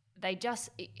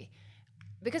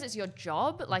because it's your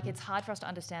job, like it's hard for us to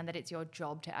understand that it's your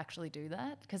job to actually do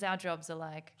that, because our jobs are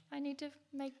like, I need to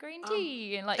make green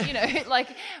tea and like,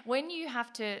 like when you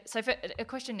have to, so for a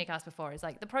question Nick asked before is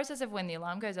like the process of when the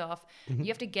alarm goes off, you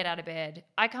have to get out of bed.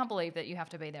 I can't believe that you have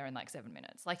to be there in like 7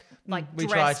 minutes, like we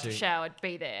dressed, try to. showered,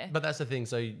 be there. But that's the thing.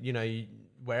 So,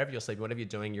 wherever you're sleeping, whatever you're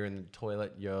doing, you're in the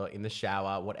toilet, you're in the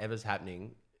shower, whatever's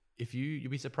happening, you'll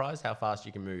be surprised how fast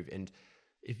you can move. And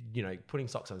if, putting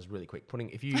socks on is really quick.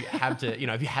 If you have to,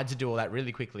 if you had to do all that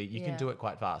really quickly, you can do it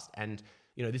quite fast. And,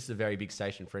 this is a very big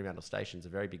station. Fremantle Station's a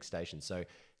very big station. So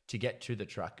to get to the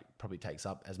truck probably takes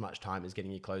up as much time as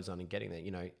getting your clothes on and getting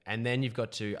there, and then you've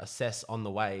got to assess on the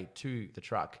way to the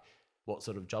truck what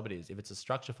sort of job it is. If it's a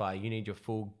structure fire, you need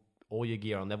all your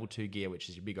gear on level 2 gear, which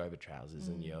is your big over trousers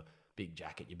and your big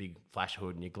jacket, your big flash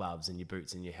hood and your gloves and your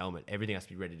boots and your helmet. Everything has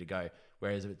to be ready to go.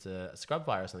 Whereas if it's a scrub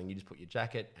fire or something, you just put your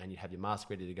jacket and you have your mask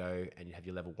ready to go and you have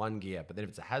your level 1 gear. But then if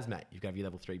it's a hazmat, you've got your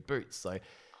level 3 boots. So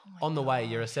on the way,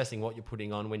 you're assessing what you're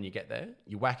putting on when you get there.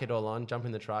 You whack it all on, jump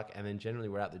in the truck, and then generally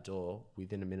we're out the door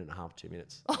within a minute and a half, 2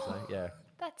 minutes. So, yeah.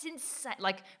 That's insane.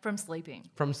 Like from sleeping.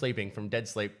 From dead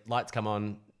sleep, lights come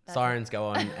on, sirens go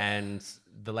on, and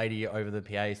the lady over the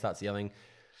PA starts yelling,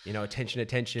 attention,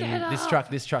 this truck,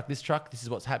 this is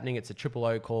what's happening. It's a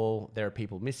 000 call. There are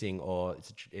people missing, or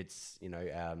it's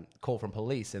call from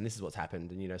police, and this is what's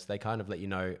happened. And, so they kind of let you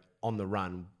know on the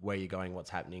run where you're going, what's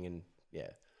happening. And yeah.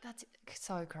 That's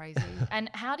so crazy. And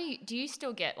how do you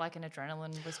still get like an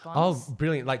adrenaline response? Oh,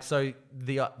 brilliant. Like, so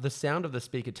the sound of the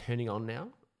speaker turning on now,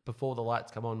 before the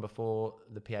lights come on, before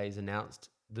the PA is announced,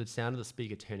 the sound of the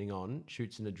speaker turning on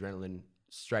shoots an adrenaline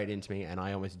straight into me and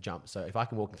I almost jump. So if I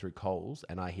can walk through Coles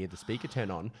and I hear the speaker turn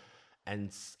on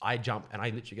and I jump and I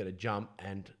literally get a jump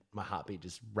and my heartbeat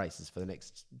just races for the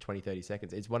next 20, 30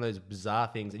 seconds. It's one of those bizarre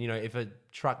things. And, if a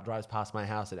truck drives past my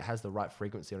house and it has the right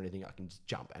frequency or anything, I can just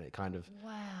jump and it kind of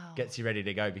gets you ready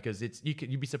to go, because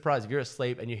you'd be surprised if you're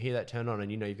asleep and you hear that turn on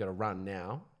and you've got to run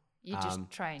now. You're just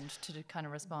trained to kind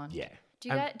of respond. Yeah.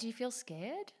 Do you feel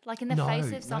scared? Like in the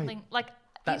face of something like...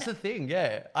 That's the thing,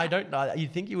 yeah. I don't know.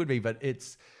 You'd think you would be, but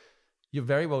you're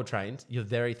very well trained. You're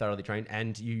very thoroughly trained,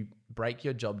 and you break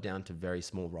your job down to very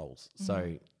small roles. Mm-hmm.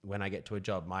 So when I get to a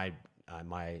job, my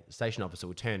station officer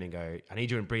will turn and go, I need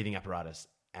you in breathing apparatus.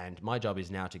 And my job is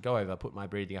now to go over, put my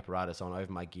breathing apparatus on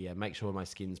over my gear, make sure my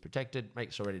skin's protected,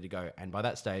 make sure ready to go. And by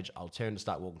that stage, I'll turn to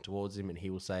start walking towards him, and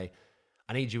he will say,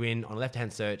 I need you in on a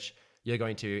left-hand search. You're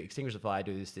going to extinguish the fire,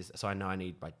 do this. So I know I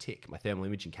need my my thermal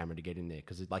imaging camera to get in there.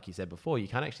 Because like you said before, you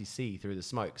can't actually see through the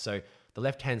smoke. So the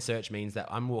left-hand search means that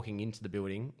I'm walking into the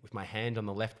building with my hand on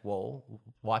the left wall,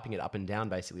 wiping it up and down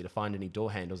basically to find any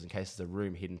door handles in case there's a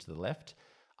room hidden to the left.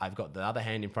 I've got the other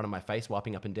hand in front of my face,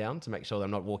 wiping up and down to make sure that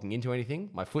I'm not walking into anything.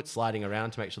 My foot sliding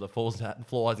around to make sure the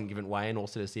floor hasn't given way, and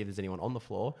also to see if there's anyone on the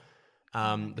floor.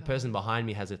 The person behind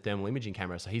me has a thermal imaging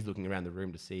camera, so he's looking around the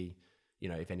room to see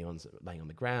if anyone's laying on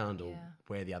the ground or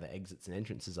where the other exits and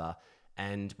entrances are.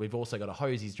 And we've also got a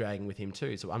hose he's dragging with him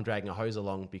too. So I'm dragging a hose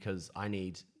along because I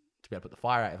need to be able to put the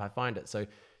fire out if I find it. So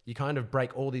you kind of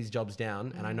break all these jobs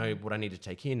down, and I know what I need to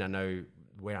take in. I know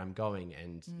where I'm going,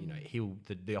 and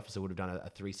the officer would have done a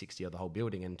 360 of the whole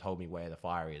building and told me where the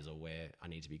fire is or where I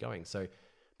need to be going. So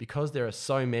because there are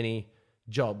so many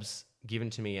jobs given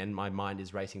to me and my mind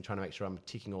is racing trying to make sure I'm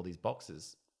ticking all these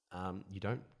boxes, you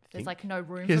don't There's like no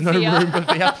room There's for no fear. room for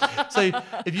fear. So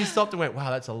if you stopped and went, wow,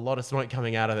 that's a lot of smoke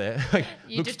coming out of there. Like,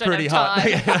 You looks just don't pretty have hot.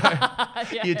 time.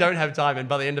 Yeah. You don't have time. And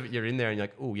by the end of it, you're in there and you're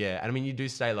like, oh, yeah. And I mean, you do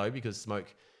stay low because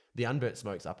the unburnt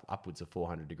smoke's upwards of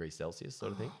 400 degrees Celsius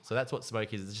sort of thing. So that's what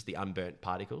smoke is. It's just the unburnt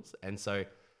particles. And so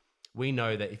we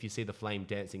know that if you see the flame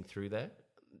dancing through there,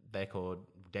 they're called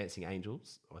dancing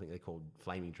angels. I think they're called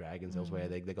flaming dragons elsewhere.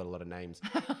 They've got a lot of names.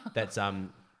 That's...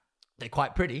 They're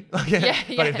quite pretty, but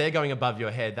if they're going above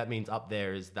your head, that means up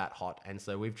there is that hot. And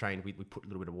so we've trained, we put a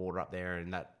little bit of water up there,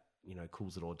 and that,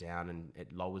 cools it all down and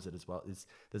it lowers it as well.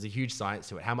 There's a huge science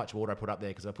to it. How much water I put up there,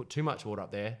 because if I put too much water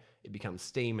up there, it becomes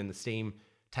steam, and the steam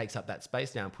takes up that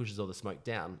space now and pushes all the smoke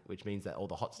down, which means that all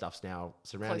the hot stuff's now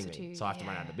surrounding me. So I have to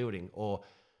run out of the building. Or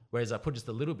whereas I put just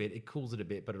a little bit, it cools it a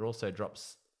bit, but it also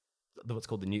drops what's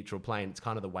called the neutral plane. It's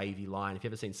kind of the wavy line. If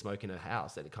you've ever seen smoke in a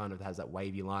house, that it kind of has that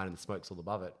wavy line and the smoke's all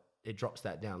above it. It drops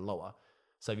that down lower.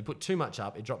 So if you put too much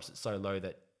up, it drops it so low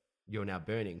that you're now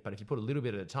burning. But if you put a little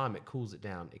bit at a time, it cools it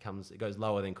down. It goes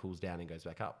lower, then cools down and goes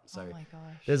back up. So oh my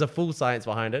gosh. there's a full science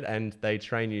behind it, and they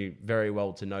train you very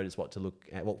well to notice what to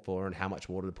look for and how much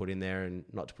water to put in there and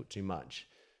not to put too much.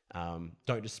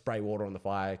 Don't just spray water on the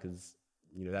fire because,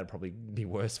 that'd probably be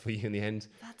worse for you in the end.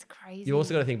 That's crazy. You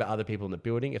also got to think about other people in the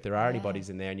building. If there are any bodies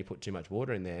in there and you put too much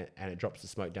water in there and it drops the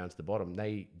smoke down to the bottom,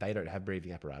 they don't have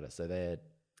breathing apparatus. So they're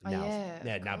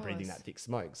now breathing that thick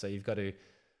smoke. So you've got to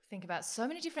think about so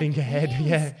many different think ahead. things.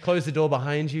 Yeah. Close the door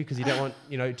behind you because you don't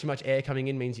want, too much air coming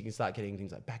in means you can start getting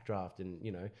things like backdraft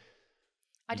and,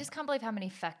 I just can't believe how many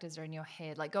factors are in your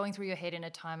head, like going through your head in a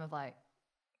time of like,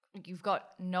 you've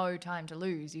got no time to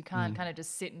lose. You can't kind of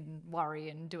just sit and worry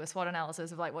and do a SWOT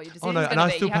analysis of like what your decision's going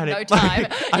to be. You have no time.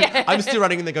 I'm still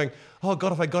running in there going, oh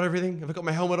God, have I got everything? Have I got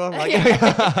my helmet on?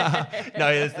 Like,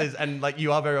 no, and like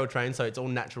you are very well trained, so it's all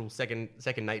natural second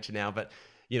nature now. But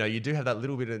you do have that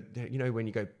little bit of, when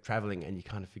you go traveling and you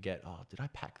kind of forget, oh, did I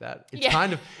pack that? It's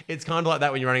kind of like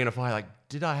that when you're running in a fire. Like,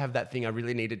 did I have that thing I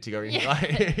really needed to go in?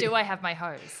 Like, do I have my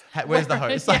hose? Where's the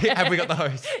hose? Like, have we got the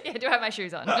hose? Yeah, do I have my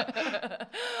shoes on?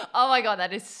 Oh my God,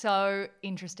 that is so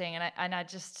interesting. And I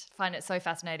just find it so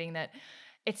fascinating that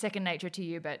it's second nature to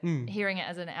you, but hearing it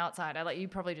as an outsider, like you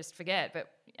probably just forget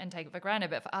and take it for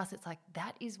granted. But for us, it's like,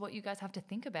 that is what you guys have to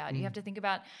think about. You have to think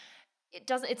about,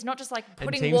 it's not just like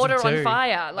putting water on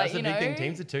fire. Like, that's the big thing.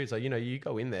 Teams are two. So, you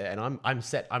go in there and I'm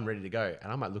set, I'm ready to go.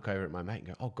 And I might look over at my mate and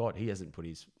go, oh God, he hasn't put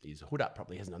his hood up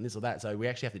properly. He hasn't done this or that. So we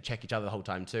actually have to check each other the whole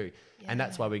time too. Yeah. And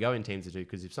that's why we go in teams of two,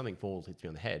 because if something falls, hits me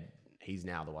on the head, he's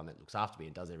now the one that looks after me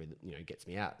and does everything, gets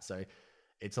me out. So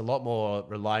it's a lot more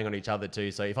relying on each other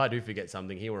too. So if I do forget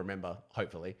something, he'll remember,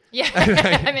 hopefully. Yeah.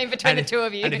 I mean, between the two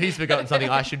of you. And if he's forgotten something,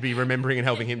 I should be remembering and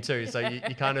helping him too. So you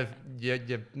kind of,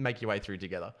 you make your way through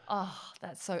together. Oh,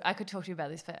 that's so, I could talk to you about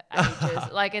this for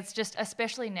ages. Like, it's just,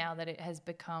 especially now that it has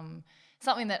become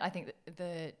something that I think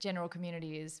the general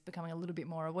community is becoming a little bit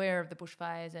more aware of the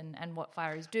bushfires and what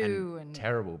fires do. And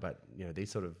terrible, but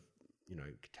these sort of,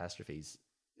 catastrophes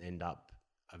end up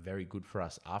are very good for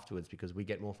us afterwards because we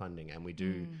get more funding and we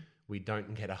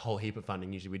don't get a whole heap of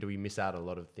funding. Usually we miss out on a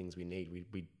lot of things we need.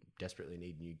 We desperately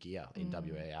need new gear in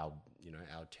WA. Our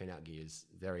turnout gear is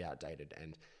very outdated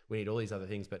and we need all these other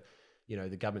things, but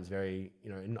the government's very,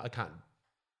 and I can't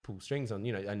pull strings on,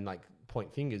 and like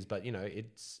point fingers, but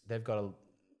they've got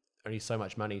only so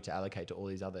much money to allocate to all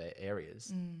these other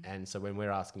areas. And so when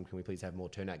we're asking, can we please have more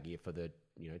turnout gear for the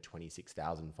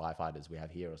 26,000 firefighters we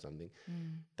have here or something,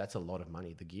 that's a lot of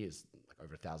money. The gear's like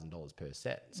over $1,000 per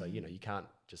set. So, you can't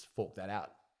just fork that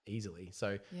out easily.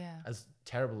 So as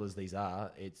terrible as these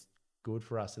are, it's good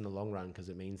for us in the long run because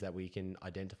it means that we can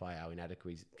identify our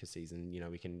inadequacies and,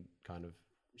 we can kind of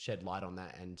shed light on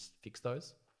that and fix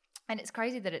those. And it's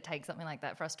crazy that it takes something like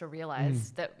that for us to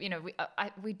realise that,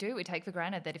 we take for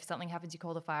granted that if something happens, you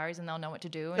call the fireys and they'll know what to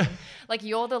do. And like,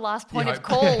 you're the last point of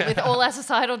call with all our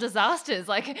societal disasters.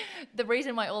 Like, the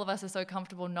reason why all of us are so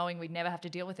comfortable knowing we'd never have to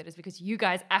deal with it is because you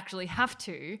guys actually have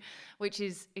to, which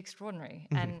is extraordinary.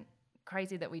 And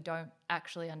crazy that we don't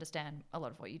actually understand a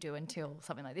lot of what you do until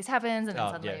something like this happens, and then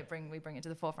suddenly we bring it to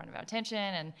the forefront of our attention.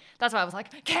 And that's why I was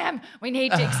like, Cam, we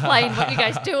need to explain what you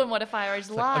guys do and what a fire is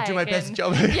like. I do my best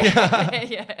job.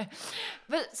 Yeah.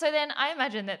 But so then I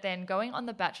imagine that then going on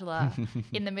The Bachelor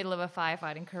in the middle of a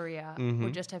firefighting career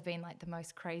would just have been like the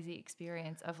most crazy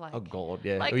experience of like, oh God,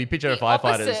 yeah. Like you picture the a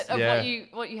firefighter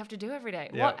of what you have to do every day.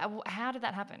 Yeah. How did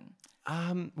that happen?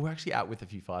 We're actually out with a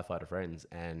few firefighter friends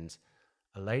and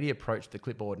a lady approached the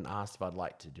clipboard and asked if I'd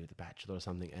like to do The Bachelor or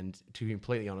something. And to be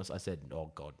completely honest, I said, oh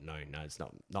God, no, it's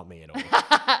not me at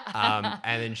all.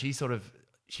 And then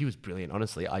she was brilliant.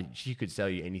 Honestly, she could sell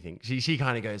you anything. She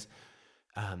kind of goes,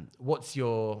 what's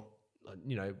your,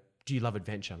 do you love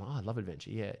adventure? I'm like, oh, I love adventure.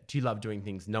 Yeah. Do you love doing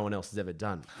things no one else has ever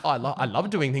done? Oh, I love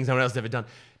doing things no one else has ever done.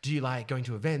 Do you like going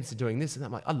to events and doing this? And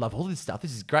I'm like, I love all this stuff.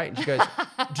 This is great. And she goes,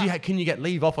 can you get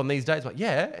leave off on these days? I'm like,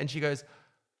 yeah. And she goes,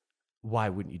 why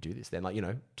wouldn't you do this then? Like,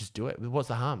 just do it. What's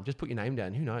the harm? Just put your name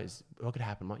down. Who knows what could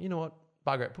happen? I'm like, you know what?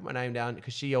 Bugger it. Put my name down.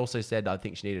 Because she also said, I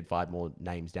think she needed 5 more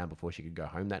names down before she could go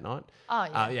home that night. Oh,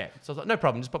 yeah. Yeah. So I was like, no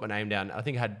problem. Just put my name down. I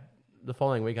think the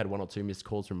following week I had 1 or 2 missed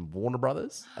calls from Warner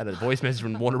Brothers and a voice message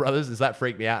from Warner Brothers. And so that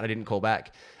freaked me out and I didn't call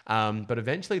back. But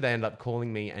eventually they ended up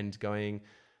calling me and going,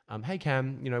 hey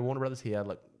Cam, Warner Brothers here.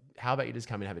 Look, how about you just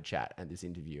come and have a chat at this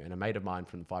interview? And a mate of mine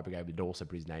from the fire brigade would also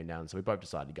put his name down. So we both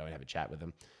decided to go and have a chat with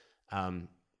them. And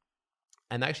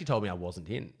they actually told me I wasn't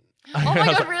in. Oh my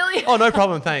God, really? Oh, no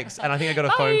problem, thanks. And I think I got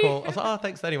a phone call. I was like, oh,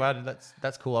 thanks anyway.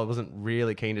 That's cool. I wasn't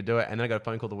really keen to do it. And then I got a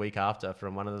phone call the week after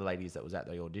from one of the ladies that was at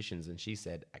the auditions. And she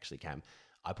said, actually, Cam,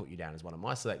 I put you down as one of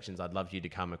my selections. I'd love you to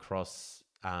come across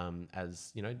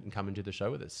as, you know, and come and do the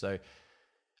show with us. So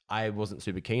I wasn't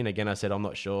super keen. Again, I said, I'm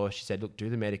not sure. She said, look, do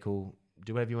the medical,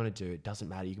 do whatever you want to do. It doesn't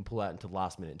matter. You can pull out until the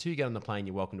last minute. Until you get on the plane,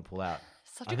 you're welcome to pull out.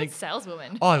 Such a good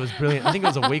saleswoman. Oh, it was brilliant. I think it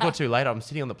was a week or two later. I'm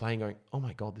sitting on the plane going, oh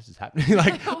my God, this is happening.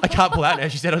 Like, I can't pull out now.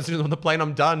 She said, as soon as I'm on the plane,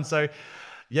 I'm done. So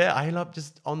yeah, I ended up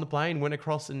just on the plane, went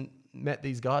across and met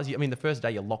these guys. I mean, the first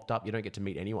day you're locked up, you don't get to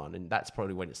meet anyone. And that's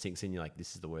probably when it sinks in. You're like,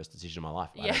 this is the worst decision of my life.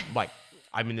 Yeah. Like,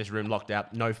 I'm in this room locked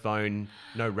out, no phone,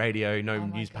 no radio, no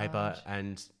newspaper. God.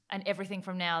 And everything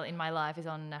from now in my life is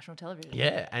on national television.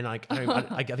 Yeah, and I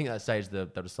think at that stage they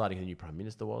were deciding who the new Prime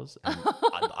Minister was. And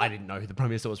I didn't know who the Prime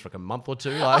Minister was for like a month or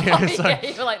two. Like, so yeah,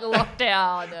 you were like locked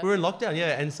down. we were in lockdown,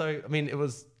 yeah. And so, I mean,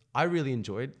 I really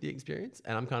enjoyed the experience.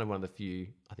 And I'm kind of one of the few,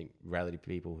 I think, reality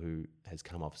people who has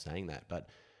come off saying that. But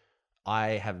I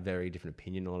have a very different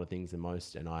opinion on a lot of things than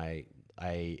most. And I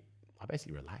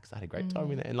basically relaxed. I had a great time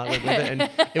with it, and like with it, and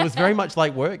it was very much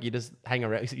like work. You just hang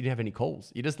around. You didn't have any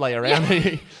calls. You just lay around.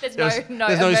 Yeah. There's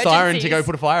no siren to go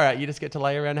put a fire out. You just get to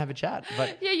lay around and have a chat.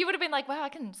 But yeah, you would have been like, wow, I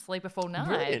can sleep a full night.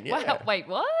 Brilliant, yeah. Wow, wait,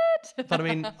 what? But I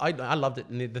mean, I loved it,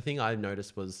 and the thing I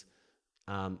noticed was,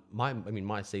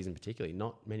 my season particularly,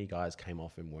 not many guys came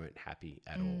off and weren't happy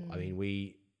at all. I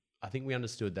mean, I think we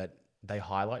understood that they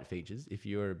highlight features. If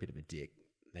you're a bit of a dick,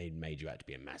 they made you out to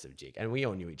be a massive dick. And we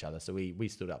all knew each other, so we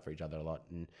stood up for each other a lot.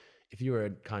 And if you were a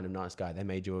kind of nice guy, they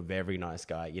made you a very nice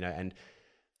guy, you know. And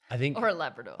I think... Or a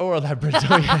Labrador.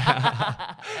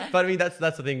 Yeah. But I mean, that's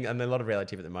the thing. And a lot of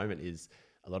reality TV at the moment is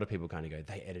a lot of people kind of go,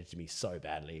 they edited me so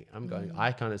badly. I'm going,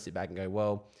 I kind of sit back and go,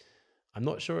 well, I'm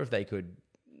not sure if they could,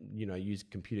 you know, use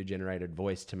computer generated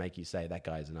voice to make you say that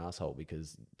guy's an asshole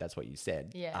because that's what you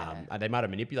said. Yeah. They might have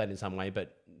manipulated in some way,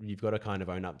 but you've got to kind of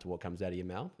own up to what comes out of your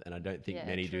mouth. And I don't think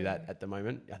many do that at the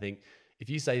moment. I think if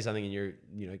you say something and you're,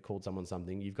 you know, called someone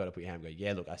something, you've got to put your hand and go,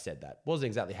 yeah, look, I said that. Wasn't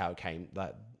exactly how it came,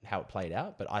 like how it played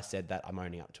out, but I said that, I'm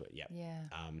owning up to it. Yeah.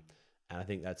 And I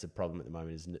think that's a problem at the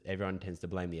moment is everyone tends to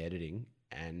blame the editing,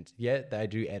 and yeah, they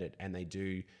do edit and they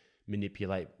do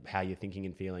manipulate how you're thinking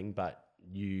and feeling, but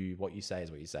what you say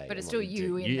is what you say. But it's still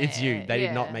you in there. It's you. They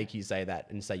did not make you say that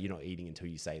and say you're not eating until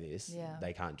you say this. Yeah.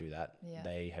 They can't do that. Yeah.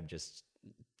 They have just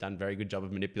done a very good job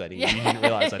of manipulating you. You didn't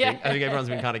realize, I think. I think everyone's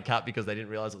been kind of cut because they didn't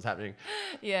realize what's happening.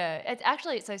 Yeah. It's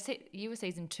actually, so you were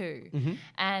season 2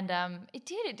 and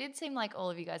it did seem like all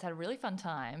of you guys had a really fun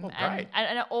time. Oh, great.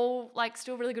 And are all like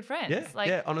still really good friends. Yeah,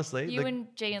 like, honestly. You and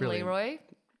G and brilliant. Leroy,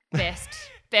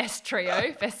 best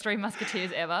trio, best three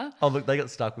musketeers ever. Oh, look, they got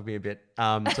stuck with me a bit.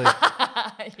 So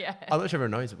Yeah. I'm not sure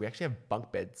everyone knows, but we actually have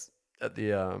bunk beds at the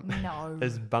No.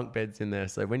 There's bunk beds in there.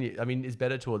 So it's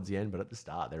better towards the end, but at the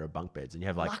start there are bunk beds, and you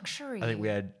have like luxury. I think we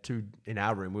had 2 in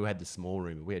our room. We had the small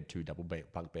room, but we had 2 double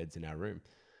bunk beds in our room.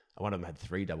 One of them had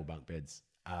 3 double bunk beds.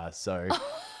 So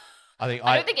I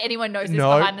don't think anyone knows this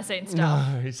behind the scenes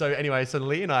stuff. No. So anyway, so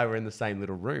Lee and I were in the same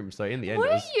little room. So in the end, Were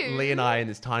it was you? Lee and I in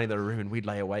this tiny little room, and we'd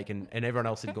lay awake, and everyone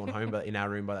else had gone home, but in our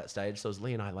room by that stage. So it was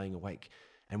Lee and I laying awake,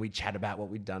 and we'd chat about what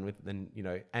we'd done with, and you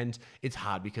know, and it's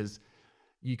hard because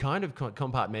you kind of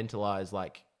compartmentalize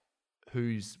like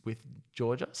who's with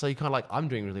Georgia. So you kind of like, I'm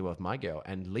doing really well with my girl,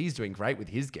 and Lee's doing great with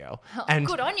his girl. And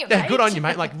good on you, mate. Good on you,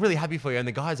 mate. Like, really happy for you. And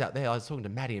the guys out there, I was talking to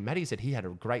Maddie, and Maddie said he had a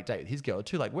great date with his girl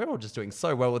too. Like, we're all just doing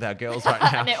so well with our girls right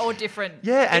now. And they're all different.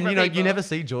 Yeah, and you know, people. you never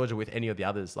see Georgia with any of the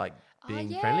others, like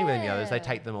being friendly with any others. They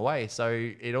take them away. So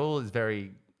it all is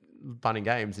very fun and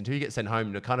games until you get sent home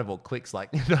and it kind of all clicks like,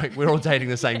 you know, we're all dating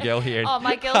the same girl here. Oh,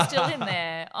 my girl's still in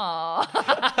there. Oh.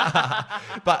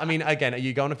 But I mean, again,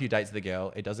 you go on a few dates with a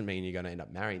girl, it doesn't mean you're going to end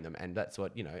up marrying them. And that's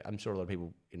what, you know, I'm sure a lot of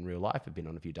people in real life have been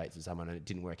on a few dates with someone and it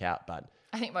didn't work out, but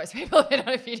I think most people have been on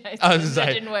a few dates and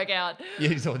it didn't work out.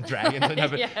 Yeah, sort of dragging.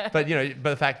 Yeah. But you know, but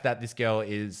the fact that this girl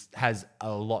has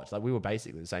a lot, like we were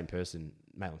basically the same person,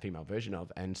 male and female version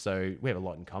of, and so we have a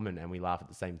lot in common and we laugh at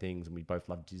the same things and we both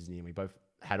love Disney and we both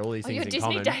had all these things your in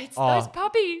Disney common. dates, those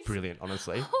puppies. Brilliant,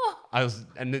 honestly. I was,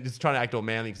 and just trying to act all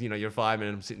manly because, you know, you're a fireman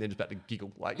and I'm sitting there just about to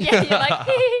giggle. Like, yeah, you're like,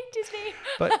 hey, Disney.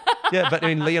 But I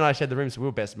mean, Lee and I shared the room, so we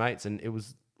were best mates, and I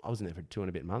was in there for 2 and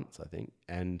a bit months, I think.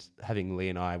 And having Lee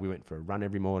and I, we went for a run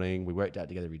every morning. We worked out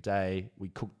together every day. We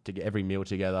cooked every meal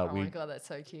together. Oh my God, that's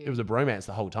so cute. It was a bromance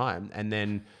the whole time. And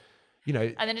then, you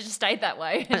know. And then it just stayed that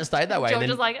way. And it stayed that way. George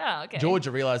was like, oh, okay.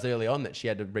 Georgia realised early on that she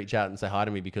had to reach out and say hi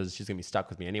to me because she's going to be stuck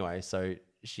with me anyway. So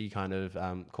she kind of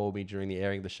called me during the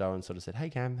airing of the show and sort of said, hey,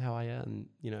 Cam, how are you? And,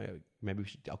 you know, maybe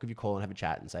I'll give you a call and have a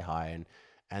chat and say hi.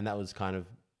 And that was kind of,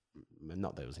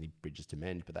 not that there was any bridges to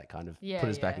mend, but that kind of put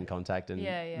us back in contact and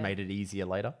made it easier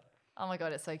later. Oh my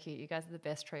God, it's so cute. You guys are the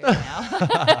best trio now.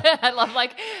 I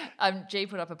love G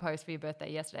put up a post for your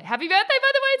birthday yesterday. Happy birthday,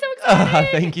 by the way. It's so excited.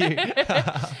 Thank you.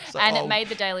 So And it old. made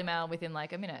the Daily Mail within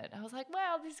like a minute. I was like,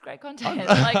 wow, this is great content.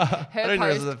 Like I her didn't know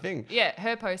this post, was a thing. yeah,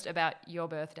 her post about your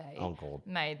birthday Oh, God.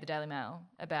 made the Daily Mail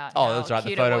about. Oh, how that's right. The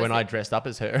cute it photo was when that- I dressed up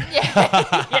as her.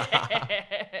 Yeah.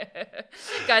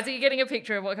 Guys, are you getting a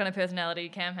picture of what kind of personality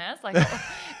Cam has? Like,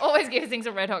 always gives things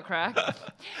a red hot crack.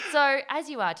 So, as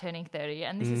you are turning 30,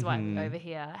 and this is why we're over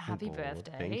here, happy Oh,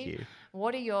 birthday. thank you.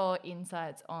 What are your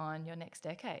insights on your next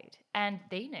decade and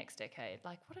the next decade?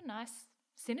 Like, what a nice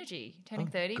synergy turning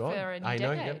 30 God, for a new I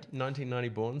know. decade. Yep. 1990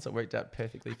 born, so it worked out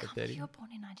perfectly for Can't believe 30. you were born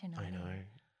in 1990. I know.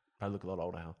 I look a lot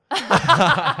older now.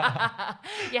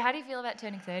 Yeah, how do you feel about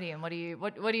turning 30, and what are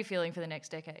you feeling for the next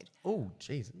decade? Oh,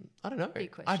 jeez, I don't know.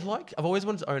 Big question. I've always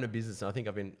wanted to own a business, and I think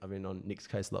I've been on Nick's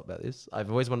case a lot about this.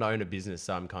 I've always wanted to own a business,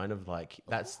 so I'm kind of like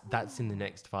that's in the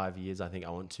next 5 years. I think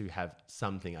I want to have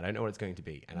something. I don't know what it's going to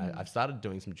be, and I've started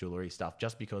doing some jewelry stuff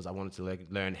just because I wanted to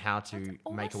learn how to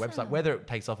make a website. awesome. Whether it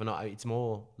takes off or not, it's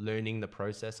more learning the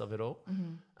process of it all.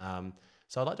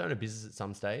 So I'd like to own a business at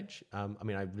some stage. I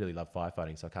mean, I really love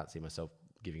firefighting, so I can't see myself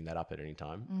giving that up at any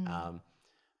time.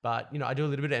 But, I do a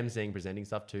little bit of emceeing, presenting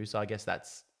stuff too. So I guess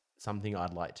that's something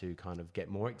I'd like to kind of get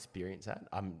more experience at.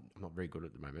 I'm not very good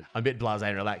at the moment. I'm a bit blasé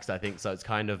and relaxed, I think. So it's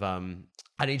kind of,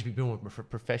 I need to be more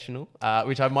professional,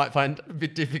 which I might find a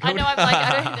bit difficult. I know, I'm like,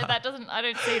 I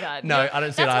don't see that. No, I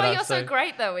don't see it That's why either, you're so so-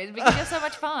 great, though, is because you're so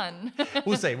much fun.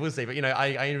 We'll see. But,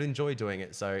 I enjoy doing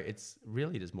it. So it's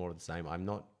really just more of the same. I'm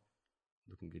not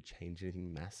looking to change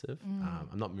anything massive.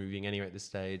 I'm not moving anywhere at this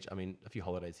stage. I mean, a few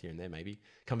holidays here and there, maybe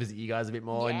come visit you guys a bit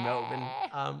more in Melbourne.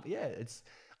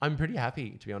 I'm pretty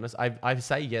happy, to be honest. I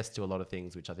say yes to a lot of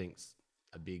things, which I think's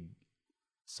a big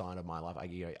sign of my life.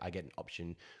 I get an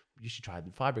option. You should try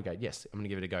the Fire Brigade. Yes, I'm going to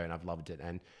give it a go, and I've loved it.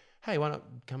 And hey, why not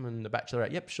come on The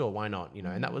Bachelorette? Yep, sure, why not?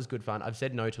 And that was good fun. I've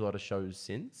said no to a lot of shows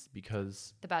since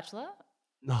because The Bachelor?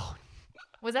 no.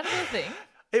 Was that a real thing?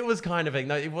 It was kind of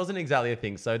no, it wasn't exactly a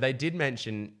thing. So they did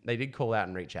call out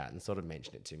and reach out and sort of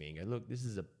mention it to me and go, look, this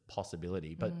is a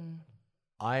possibility. But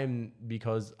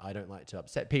because I don't like to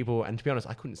upset people. And to be honest,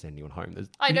 I couldn't send anyone home.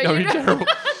 I know nobody you terrible.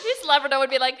 This Labrador would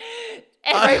be like,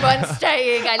 everyone's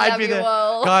staying. I I'd love be you there,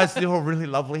 all. guys, you're all really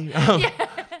lovely.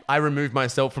 I removed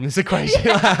myself from this equation.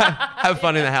 Have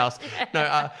fun in the house.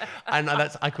 No, and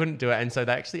I couldn't do it. And so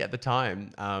they actually, at the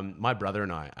time, my brother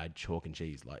and I had chalk and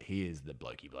cheese. Like, he is the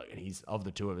blokey bloke, and he's of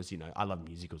the two of us. I love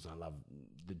musicals and I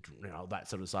love that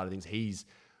sort of side of things. He's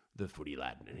the footy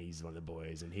lad, and he's one of the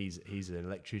boys, and he's an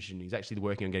electrician. He's actually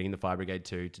working on getting in the Fire Brigade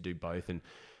too, to do both. And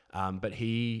but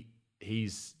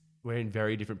we're in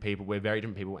very different people. We're very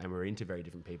different people, and we're into very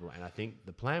different people. And I think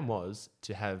the plan was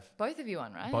to have Both of you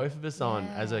on, right? both of us on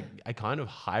as a kind of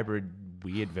hybrid,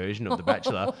 weird version of The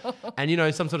Bachelor. And,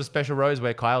 some sort of special rose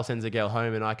where Kyle sends a girl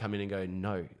home and I come in and go,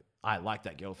 no, I like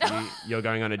that girl for you. You're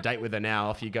going on a date with her now.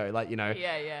 Off you go.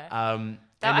 Yeah. That and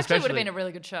actually would have especially- been a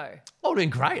really good show. Oh, doing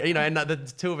great. And the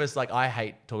two of us, like, I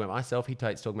hate talking about myself. He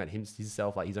hates talking about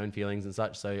himself, like his own feelings and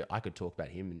such. So I could talk about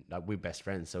him, and like, we're best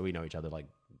friends. So we know each other like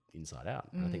inside out.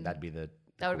 And I think that'd be the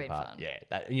That cool would've been part. fun.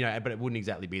 Yeah. But it wouldn't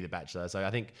exactly be The Bachelor. So I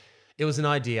think it was an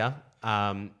idea.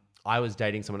 I was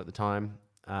dating someone at the time.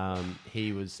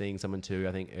 He was seeing someone too,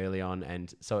 I think, early on.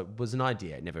 And so it was an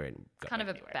idea. It never got Kind of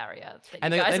a anywhere. barrier. That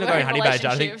And you then guys they're were going in Honey Badger.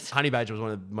 I think relationships. Honey Badger was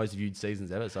one of the most viewed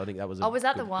seasons ever. So I think that was a Oh, was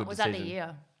that the good- one? good Was that the decision.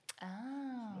 year?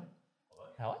 Oh.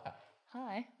 How are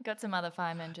Hi. Got some other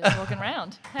firemen just walking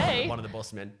around. Hey. you? One of the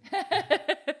boss men.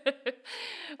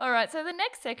 All right, so the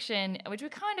next section, which we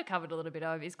kind of covered a little bit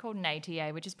of, is called an ATA,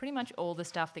 which is pretty much all the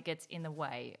stuff that gets in the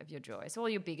way of your joy. So all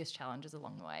your biggest challenges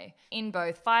along the way in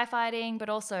both firefighting, but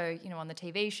also, on the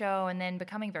TV show, and then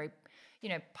becoming very,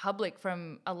 public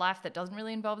from a life that doesn't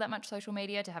really involve that much social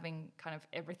media to having kind of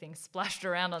everything splashed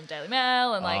around on the Daily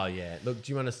Mail and Oh, yeah. Look,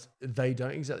 do you want to... They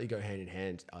don't exactly go hand in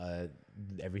hand,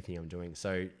 everything I'm doing.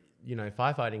 So,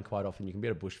 firefighting, quite often you can be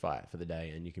at a bushfire for the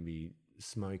day and you can be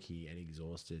smoky and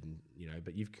exhausted, and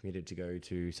but you've committed to go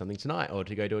to something tonight or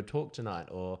to go to a talk tonight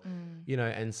or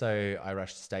and so I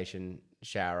rush to the station,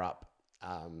 shower up,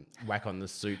 whack on the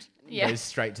suit, go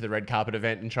straight to the red carpet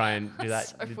event and try and do that.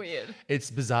 So weird. It's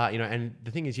bizarre, and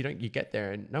the thing is, you get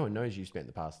there and no one knows you've spent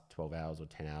the past 12 hours or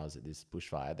 10 hours at this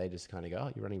bushfire. They just kind of go,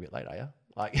 oh, you're running a bit late, are you?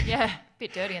 Like, Yeah, a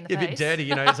bit dirty in the you're face. a bit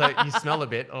dirty, so you smell a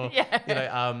bit, or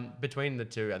Yeah. between the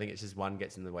two, I think it's just one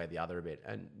gets in the way of the other a bit,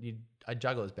 and I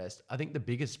juggle as best. I think the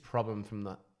biggest problem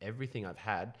from everything I've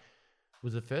had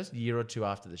was the first year or two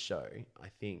after the show. I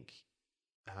think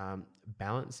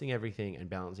balancing everything and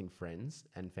balancing friends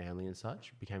and family and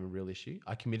such became a real issue.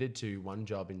 I committed to one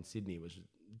job in Sydney, which was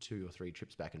 2 or 3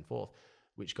 trips back and forth,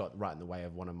 which got right in the way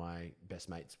of one of my best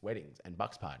mates' weddings and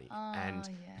Bucks party. And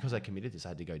because I committed this, I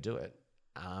had to go do it.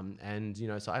 And,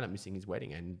 so I ended up missing his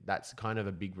wedding. And that's kind of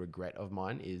a big regret of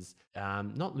mine is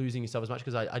not losing yourself as much,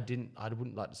 because I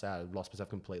wouldn't like to say I lost myself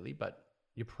completely, but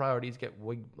your priorities get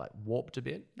warped a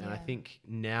bit. And I think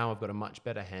now I've got a much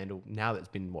better handle. Now that it's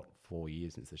been, 4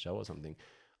 years since the show or something,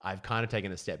 I've kind of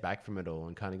taken a step back from it all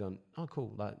and kind of gone, oh,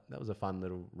 cool. Like, that was a fun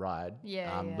little ride.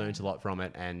 Learned a lot from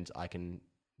it, and I can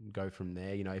go from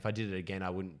there. If I did it again, I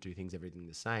wouldn't do everything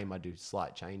the same. I'd do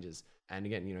slight changes. And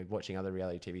again, watching other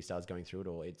reality TV stars going through it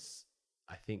all,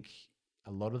 I think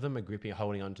a lot of them are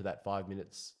holding on to that 5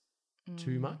 minutes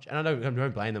too much. And I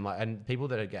don't blame them. And people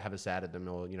that have a sad at them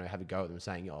or, have a go at them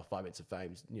saying, 5 minutes of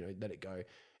fame, let it go.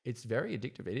 It's very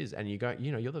addictive. It is. And you go,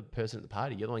 you're the person at the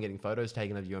party. You're the one getting photos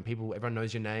taken of you, and everyone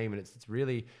knows your name. And it's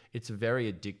a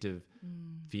very addictive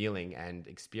feeling and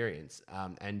experience.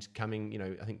 And coming,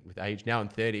 I think with age, now I'm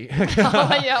 30. Over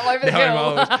the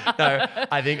hill. No,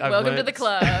 I think Welcome to the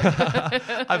club.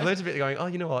 I've learned a bit going, oh,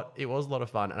 you know what? It was a lot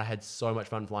of fun. And I had so much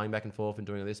fun flying back and forth and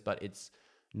doing all this, but it's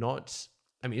not,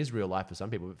 it is real life for some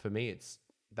people, but for me,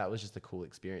 that was just a cool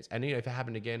experience. And, if it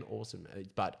happened again, awesome.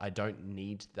 But I don't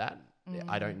need that.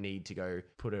 I don't need to go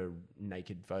put a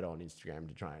naked photo on Instagram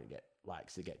to try and get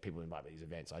likes, to get people invited to these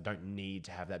events. I don't need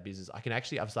to have that business. I've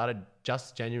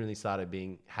genuinely started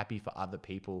being happy for other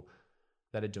people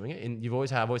that are doing it. And I've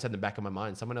always had in the back of my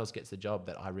mind, someone else gets the job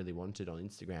that I really wanted on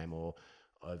Instagram or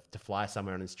to fly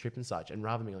somewhere on this trip and such. And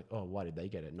rather than being like, oh, why did they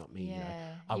get it? Not me.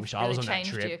 I wish I was on that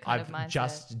trip. I've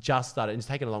just started, and it's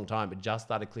taken a long time, but just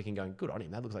started clicking going, good on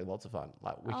him. That looks like lots of fun.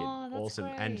 Like wicked, awesome.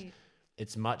 Great. And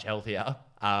it's much healthier.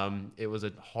 It was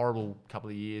a horrible couple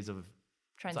of years of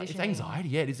transitioning. It's anxiety.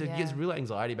 Yeah, it's real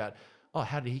anxiety about, oh,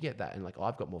 how did he get that? And like, oh,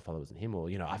 I've got more followers than him, or,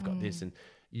 I've got this. And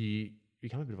you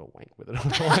become a bit of a wank with it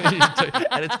all.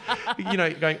 And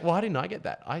it's, going, why didn't I get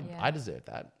that? I deserve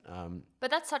that.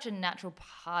 But that's such a natural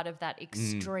part of that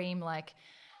extreme, like,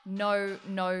 no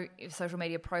social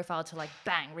media profile to like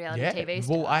bang reality TV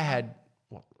stuff. Well, I had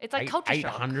it's like culture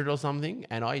shock. 800 or something,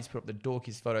 and I used to put up the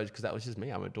dorkiest photos because that was just me.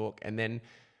 I'm a dork. And then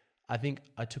I think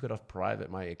I took it off private,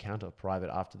 my account off private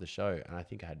after the show, and I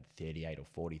think I had 38 or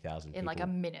 40,000 people in like a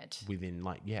minute. Within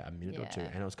a minute or two,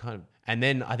 and it was kind of. And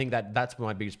then I think that's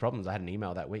my biggest problems. I had an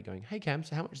email that week going, "Hey Cam,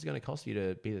 so how much is it going to cost you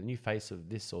to be the new face of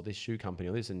this or this shoe company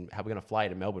or this, and how we're going to fly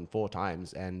to Melbourne 4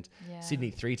 times and Sydney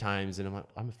 3 times?" And I'm like,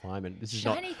 "I'm a fireman. This is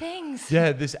shiny things."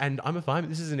 Yeah, and I'm a fireman.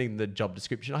 This isn't in the job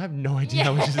description. I have no idea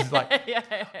how much this is like.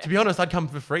 To be honest, I'd come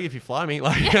for free if you fly me.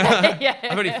 Like,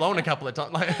 I've already flown a couple of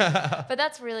times. But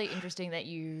that's really interesting that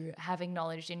you have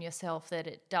acknowledged in yourself that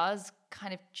it does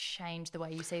kind of change the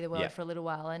way you see the world for a little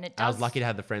while, and it does. I was lucky to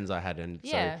have the friends I had, and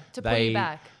to pull you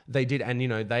back. They did, and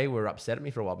they were upset at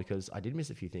me for a while because I did miss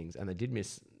a few things, and they did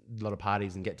miss a lot of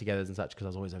parties and get-togethers and such because I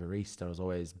was always over east. I was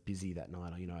always busy that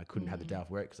night. I couldn't have the day off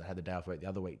work because I had the day off work the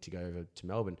other week to go over to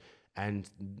Melbourne. And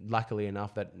luckily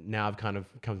enough that now I've kind of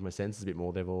come to my senses a bit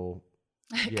more. They've all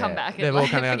come back and all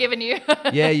kind of forgiven you.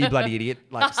 Yeah, you bloody idiot.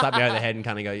 Like slap me over the head and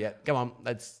kind of go, yeah, come on,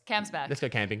 Cam's back. Let's go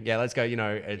camping. Yeah, let's go,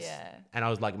 and I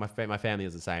was like, my family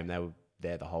was the same. They were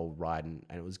there the whole ride, and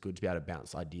it was good to be able to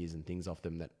bounce ideas and things off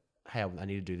them that, hey, I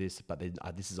need to do this, but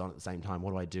this is on at the same time.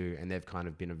 What do I do? And they've kind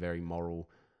of been a very moral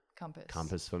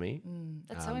compass for me.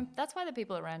 That's why the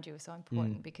people around you are so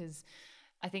important, because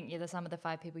I think you're some of the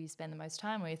 5 people you spend the most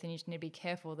time with, and you just need to be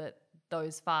careful that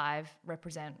those 5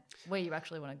 represent where you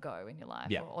actually want to go in your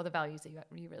life, or the values that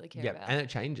you really care about. And it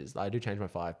changes. I do change my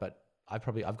 5, but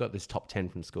I've got this top 10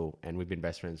 from school, and we've been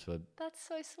best friends for. That's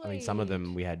so sweet. I mean, some of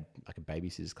them we had like a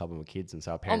babysitters club when we were kids, and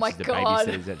so our parents used to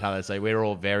babysitters each other. So we're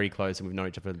all very close, and we've known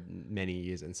each other for many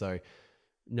years. And so,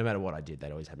 no matter what I did,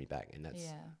 they'd always have me back, and that's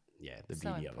the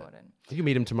so beauty important. of it. You can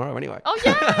meet them tomorrow anyway. Oh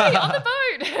yay! On the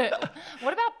boat.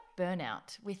 What about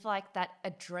burnout with like that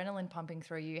adrenaline pumping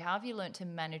through you? How have you learnt to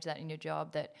manage that in your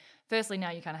job? That firstly,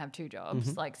 now you kind of have 2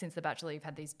 jobs. Like since The Bachelor, you've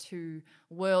had these 2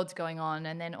 worlds going on,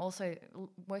 and then also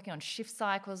working on shift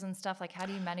cycles and stuff. Like, how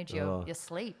do you manage your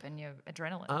sleep and your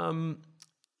adrenaline?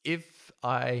 If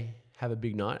I have a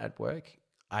big night at work,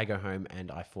 I go home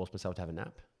and I force myself to have a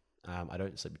nap. I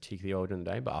don't sleep particularly well during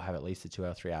the day, but I'll have at least a 2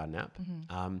 or 3 hour nap.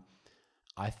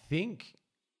 I think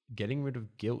getting rid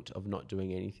of guilt of not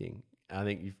doing anything. I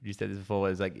think you said this before.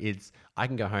 I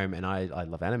can go home and I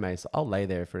love anime, so I'll lay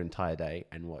there for an entire day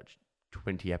and watch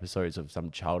 20 episodes of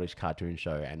some childish cartoon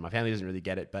show, and my family doesn't really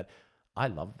get it, but I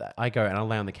love that. I go and I'll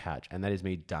lay on the couch, and that is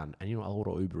me done. And I'll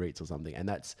order Uber Eats or something, and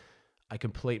that's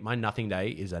my nothing day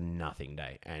is a nothing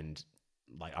day, and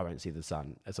like I won't see the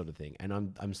sun, that sort of thing.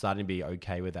 And I'm starting to be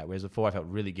okay with that. Whereas before I felt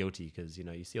really guilty because,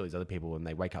 you see all these other people and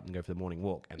they wake up and go for the morning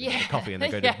walk and they get coffee and they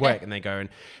go to work and they go and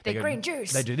they go green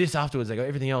juice. They do this afterwards. They go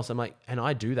everything else. I'm like, and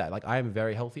I do that. Like I am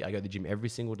very healthy. I go to the gym every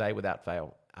single day without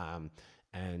fail.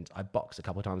 and I box a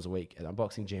couple of times a week at an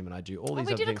unboxing gym, and I do all these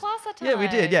we other did things. a class that time. Yeah, we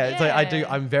did. Yeah. So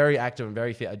I'm very active and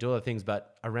very fit. I do other things,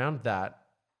 but around that,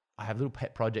 I have little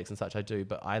pet projects and such I do,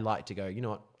 but I like to go, you know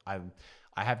what,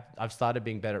 I've started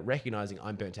being better at recognizing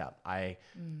I'm burnt out. I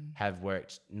have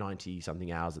worked 90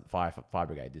 something hours at Fire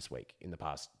Brigade this week in the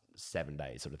past 7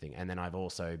 days sort of thing. And then I've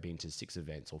also been to 6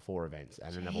 events or 4 events,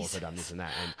 and then I've also done this and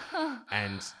that.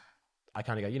 And I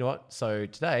kind of go, you know what? So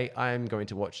today I'm going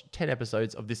to watch 10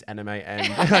 episodes of this anime and,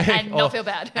 and not feel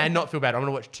bad. And not feel bad. I'm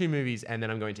going to watch 2 movies and then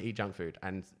I'm going to eat junk food,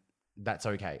 and that's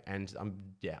okay. And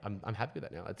I'm happy with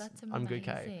that now. That's I'm amazing.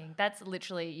 okay. That's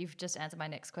literally, you've just answered my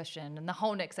next question. And the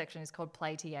whole next section is called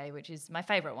Play TA, which is my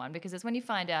favorite one, because it's when you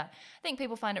find out, I think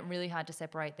people find it really hard to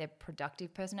separate their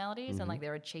productive personalities and like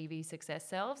their achievey success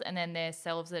selves, and then their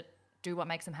selves that do what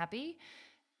makes them happy,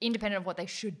 independent of what they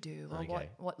should do or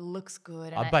what looks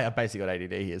good. And I basically got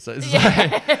ADD here. So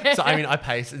I mean, I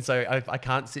pace. And so I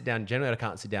can't sit down. Generally, I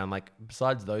can't sit down. Like,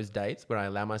 besides those dates when I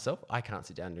allow myself, I can't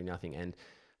sit down and do nothing. And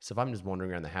so if I'm just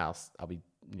wandering around the house, I'll be,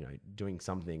 doing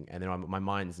something, and then my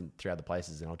mind's in 3 other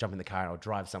places, and I'll jump in the car and I'll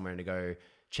drive somewhere and to go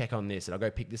check on this, and I'll go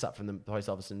pick this up from the post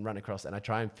office and run across, and I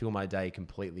try and fill my day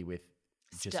completely with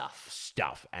just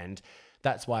stuff. And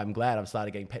that's why I'm glad I've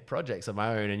started getting pet projects of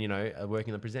my own, and,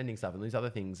 working on presenting stuff and these other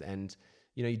things. And,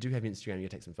 you do have Instagram, you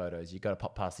take some photos, you got to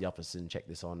pop past the office and check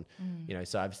this on,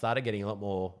 so I've started getting a lot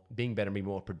more, being better and being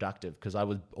more productive, because I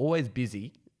was always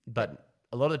busy, but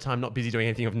a lot of the time not busy doing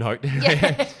anything of note.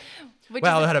 Yeah.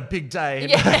 I had a big day.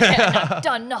 Yeah, I've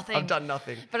done nothing. I've done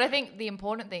nothing. But I think the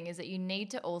important thing is that you need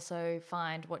to also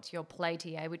find what's your play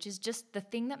TA, which is just the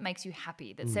thing that makes you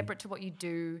happy, that's separate to what you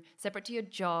do, separate to your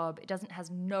job. It has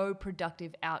no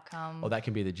productive outcome. Or that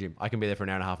can be the gym. I can be there for an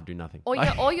hour and a half and do nothing. Or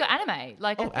your anime.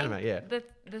 Anime, yeah.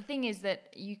 The thing is that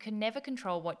you can never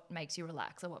control what makes you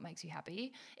relax or what makes you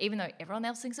happy, even though everyone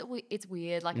else thinks it's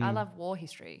weird. Like, I love war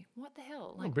history. What the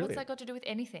hell? Like, what's that got to do with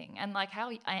anything? And like, how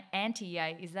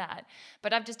anti-yay is that?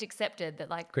 But I've just accepted that,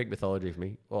 like, Greek mythology for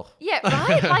me. Oh. Yeah,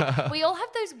 right? Like, we all have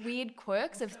those weird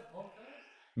quirks of...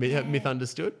 Myth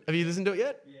Understood. Have you listened to it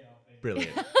yet? Yeah, I think.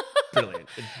 Brilliant.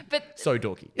 But so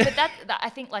dorky. But that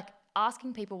I think, like,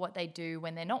 asking people what they do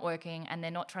when they're not working and they're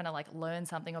not trying to, like, learn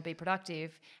something or be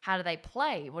productive, how do they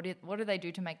play? What do they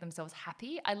do to make themselves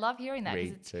happy? I love hearing that.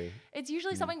 Read too. It's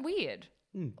usually something weird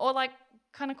or, like,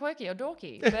 kind of quirky or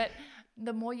dorky. But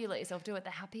the more you let yourself do it, the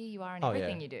happier you are in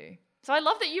everything you do. So I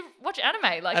love that you watch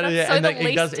anime. Like,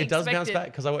 it does bounce back,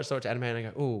 because I watch so much anime and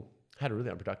I go, oh, I had a really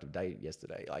unproductive day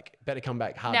yesterday. Like, better come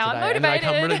back hard now today. I'm motivated. And then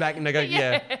I come really back and I go,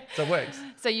 so it works.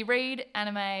 So you read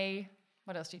anime.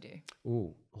 What else do you do?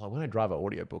 Ooh, well, when I drive an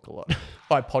audiobook a lot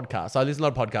by podcasts. I listen to a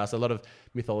lot of podcasts, a lot of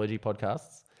mythology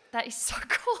podcasts. That is so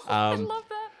cool. I love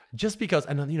that. Just because,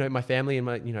 and my family and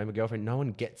my girlfriend, no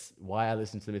one gets why I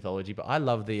listen to the mythology, but I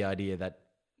love the idea that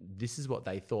this is what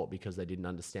they thought because they didn't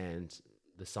understand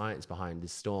the science behind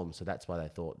this storm. So that's why they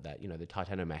thought that, the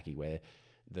Titanomachy, where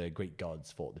the Greek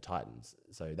gods fought the Titans.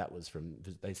 So that was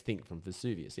they think from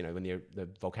Vesuvius, when the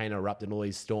volcano erupted and all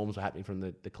these storms were happening from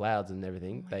the clouds and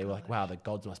everything, they were like, wow, the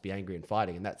gods must be angry and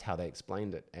fighting. And that's how they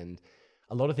explained it. And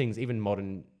a lot of things, even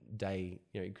modern day,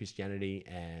 Christianity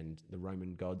and the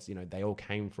Roman gods, they all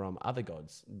came from other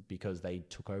gods because they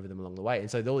took over them along the way.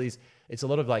 And so all these, it's a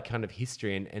lot of like kind of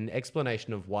history and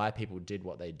explanation of why people did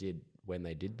what they did when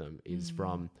they did them is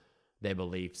from their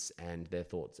beliefs and their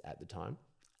thoughts at the time.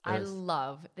 I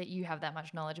love that you have that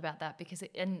much knowledge about that, because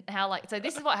so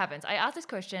this is what happens. I ask this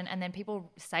question and then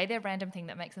people say their random thing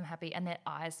that makes them happy and their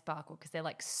eyes sparkle because they're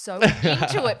like so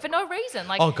into it for no reason.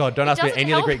 Like, oh God, don't ask me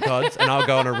any of the Greek gods and I'll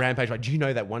go on a rampage. Like, do you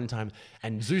know that one time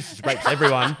and Zeus rapes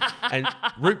everyone and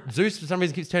Zeus for some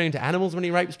reason keeps turning into animals when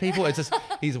he rapes people. It's just,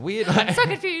 he's weird. I'm so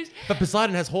confused. But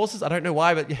Poseidon has horses. I don't know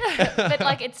why, but yeah. But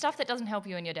like, it's stuff that doesn't help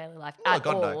you in your daily life at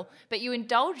God, all. no. But you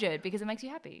indulge it because it makes you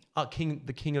happy. Oh,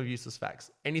 the king of useless facts.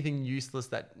 Anything useless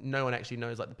that no one actually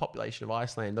knows, like the population of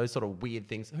Iceland, those sort of weird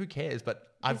things. Who cares? But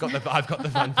I've got the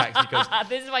fun facts because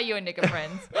this is why you and Nick are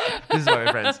friends. This is why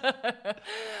we're friends.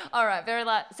 All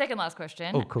right, second last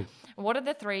question. Oh, cool. What are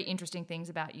the 3 interesting things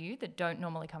about you that don't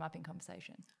normally come up in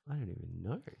conversation? I don't even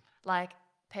know. Like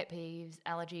pet peeves,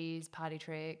 allergies, party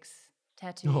tricks,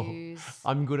 tattoos.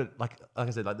 I'm good at like I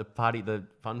said, like the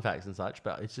fun facts and such,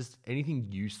 but it's just anything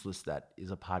useless that is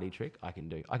a party trick I can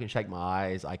do. I can shake my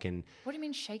eyes. I can. What do you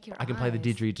mean shake your eyes? I can play the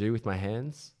didgeridoo with my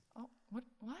hands. Oh, what?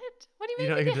 What do you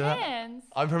mean with your hands?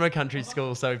 I'm from a country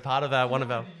school, so part of one of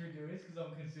our.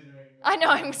 I know.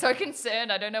 I'm so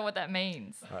concerned. I don't know what that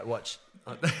means. All right, watch.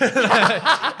 No.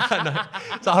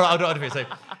 So I'll do it for you.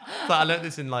 So I learned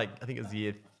this in I think it was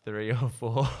year 3 or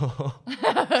 4.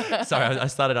 Sorry, I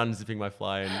started unzipping my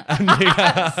fly.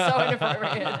 So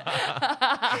inappropriate.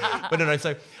 But no.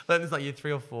 So that was like year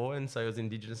 3 or 4, and so it was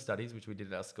Indigenous studies, which we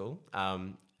did at our school.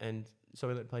 And so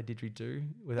we played didgeridoo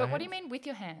with our But what do you hands. mean with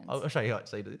your hands? I'll show you how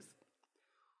to do this.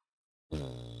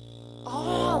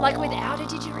 Oh, like without a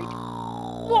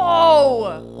didgeridoo?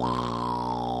 Whoa!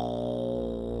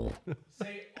 See,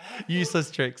 I Useless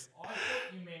tricks. thought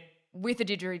you meant With a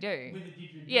didgeridoo. with a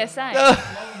didgeridoo. Yeah, same. Blowing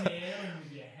the air in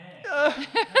with your hand.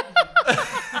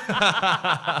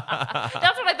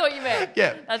 That's what I thought you meant.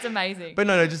 Yeah. That's amazing. But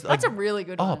no, just That's a like, really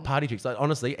good oh, one. party tricks. Like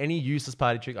honestly, any useless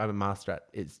party trick, I'm a master at.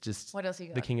 It's just What else you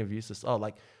got? the king of useless. Oh,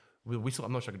 like with whistle.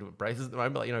 I'm not sure I can do it with braces at the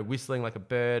moment, but like, whistling like a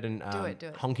bird and Do it.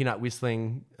 honking out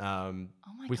whistling, my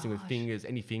whistling with gosh. fingers,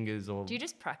 any fingers or. Do you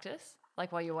just practice?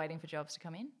 Like while you're waiting for jobs to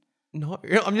come in? No,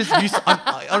 I'm just used.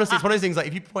 Honestly, it's one of those things. Like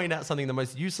if you point out something, the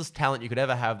most useless talent you could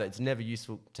ever have that's never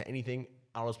useful to anything,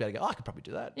 I'll just be able to go. Oh, I could probably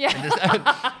do that. Yeah. And just-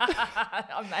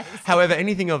 Amazing. however,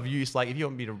 anything of use, like if you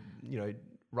want me to,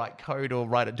 write code or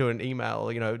do an email,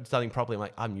 or, something properly, I'm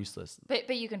like, I'm useless.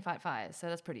 But you can fight fires, so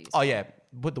that's pretty useful. Oh yeah,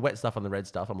 put the wet stuff on the red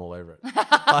stuff. I'm all over it. Oh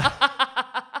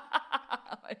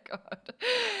my God.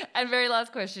 And very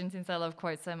last question, since I love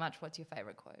quotes so much, what's your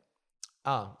favourite quote?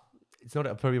 It's not.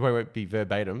 Probably won't be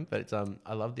verbatim, but it's.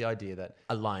 I love the idea that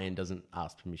a lion doesn't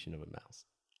ask permission of a mouse.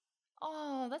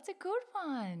 Oh, that's a good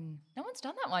one. No one's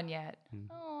done that one yet.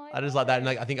 Oh, I just like that, and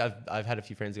like I think I've had a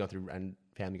few friends go through and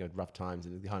family go through rough times,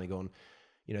 and they've kind of gone,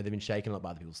 they've been shaken a lot by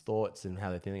other people's thoughts and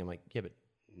how they're thinking. I'm like, yeah, but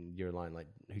you're a lion. Like,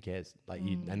 who cares? Like,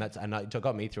 and it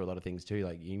got me through a lot of things too.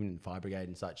 Like even fire brigade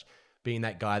and such. Being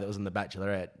that guy that was on The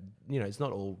Bachelorette, it's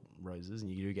not all roses,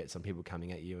 and you do get some people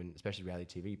coming at you, and especially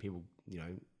reality TV people.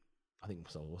 I think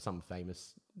some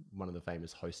famous, one of the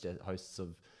famous hosts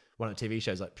of one of the TV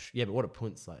shows, like, yeah, but what a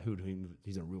punts, like,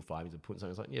 he's a real five, he's a punts. I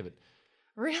was like, yeah, but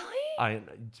really?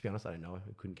 to be honest, I don't know. I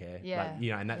couldn't care. Yeah.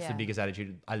 Like, and that's the Yeah. biggest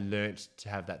attitude. I learnt to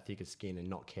have that thicker skin and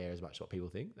not care as much what people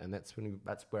think. And that's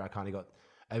where I kind of got,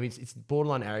 I mean, it's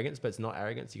borderline arrogance, but it's not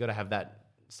arrogance. You got to have that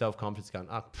self-confidence going,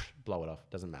 blow it off.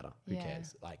 Doesn't matter. Who Yeah.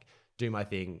 cares? Like, do my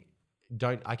thing.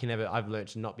 I've learnt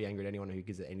to not be angry at anyone who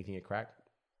gives anything a crack.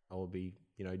 I will be,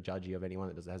 judgy of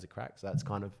anyone that has a crack. So that's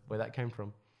kind of where that came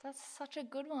from. That's such a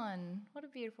good one. What a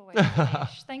beautiful way to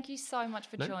finish. Thank you so much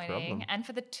for No joining problem. and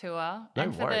for the tour No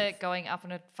and for worries. the going up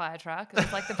on a fire truck. It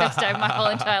was like the best day of my whole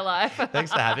entire life.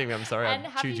 Thanks for having me. I'm sorry And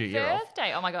I chewed your happy ear off.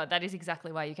 birthday. Oh my God, that is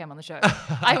exactly why you came on the show.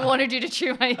 I wanted you to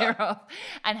chew my ear off.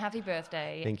 And happy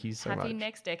birthday. Thank you so happy much.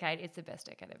 next decade. It's the best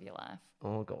decade of your life.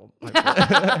 Oh, God.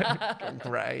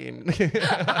 Great.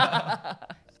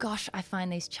 Gosh, I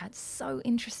find these chats so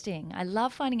interesting. I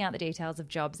love finding out the details of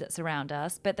jobs that surround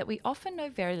us, but that we often know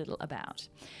very little about.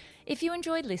 If you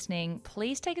enjoyed listening,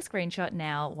 please take a screenshot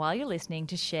now while you're listening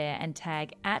to share and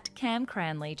tag @Cam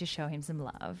Cranley to show him some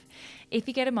love. If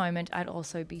you get a moment, I'd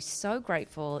also be so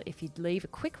grateful if you'd leave a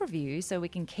quick review so we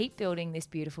can keep building this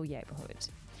beautiful neighbourhood.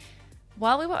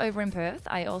 While we were over in Perth,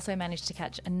 I also managed to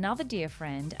catch another dear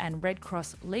friend and Red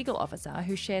Cross legal officer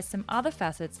who shares some other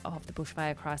facets of the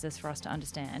bushfire crisis for us to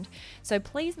understand. So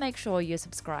please make sure you're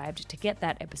subscribed to get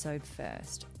that episode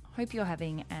first. Hope you're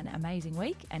having an amazing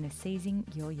week and are seizing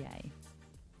your yay.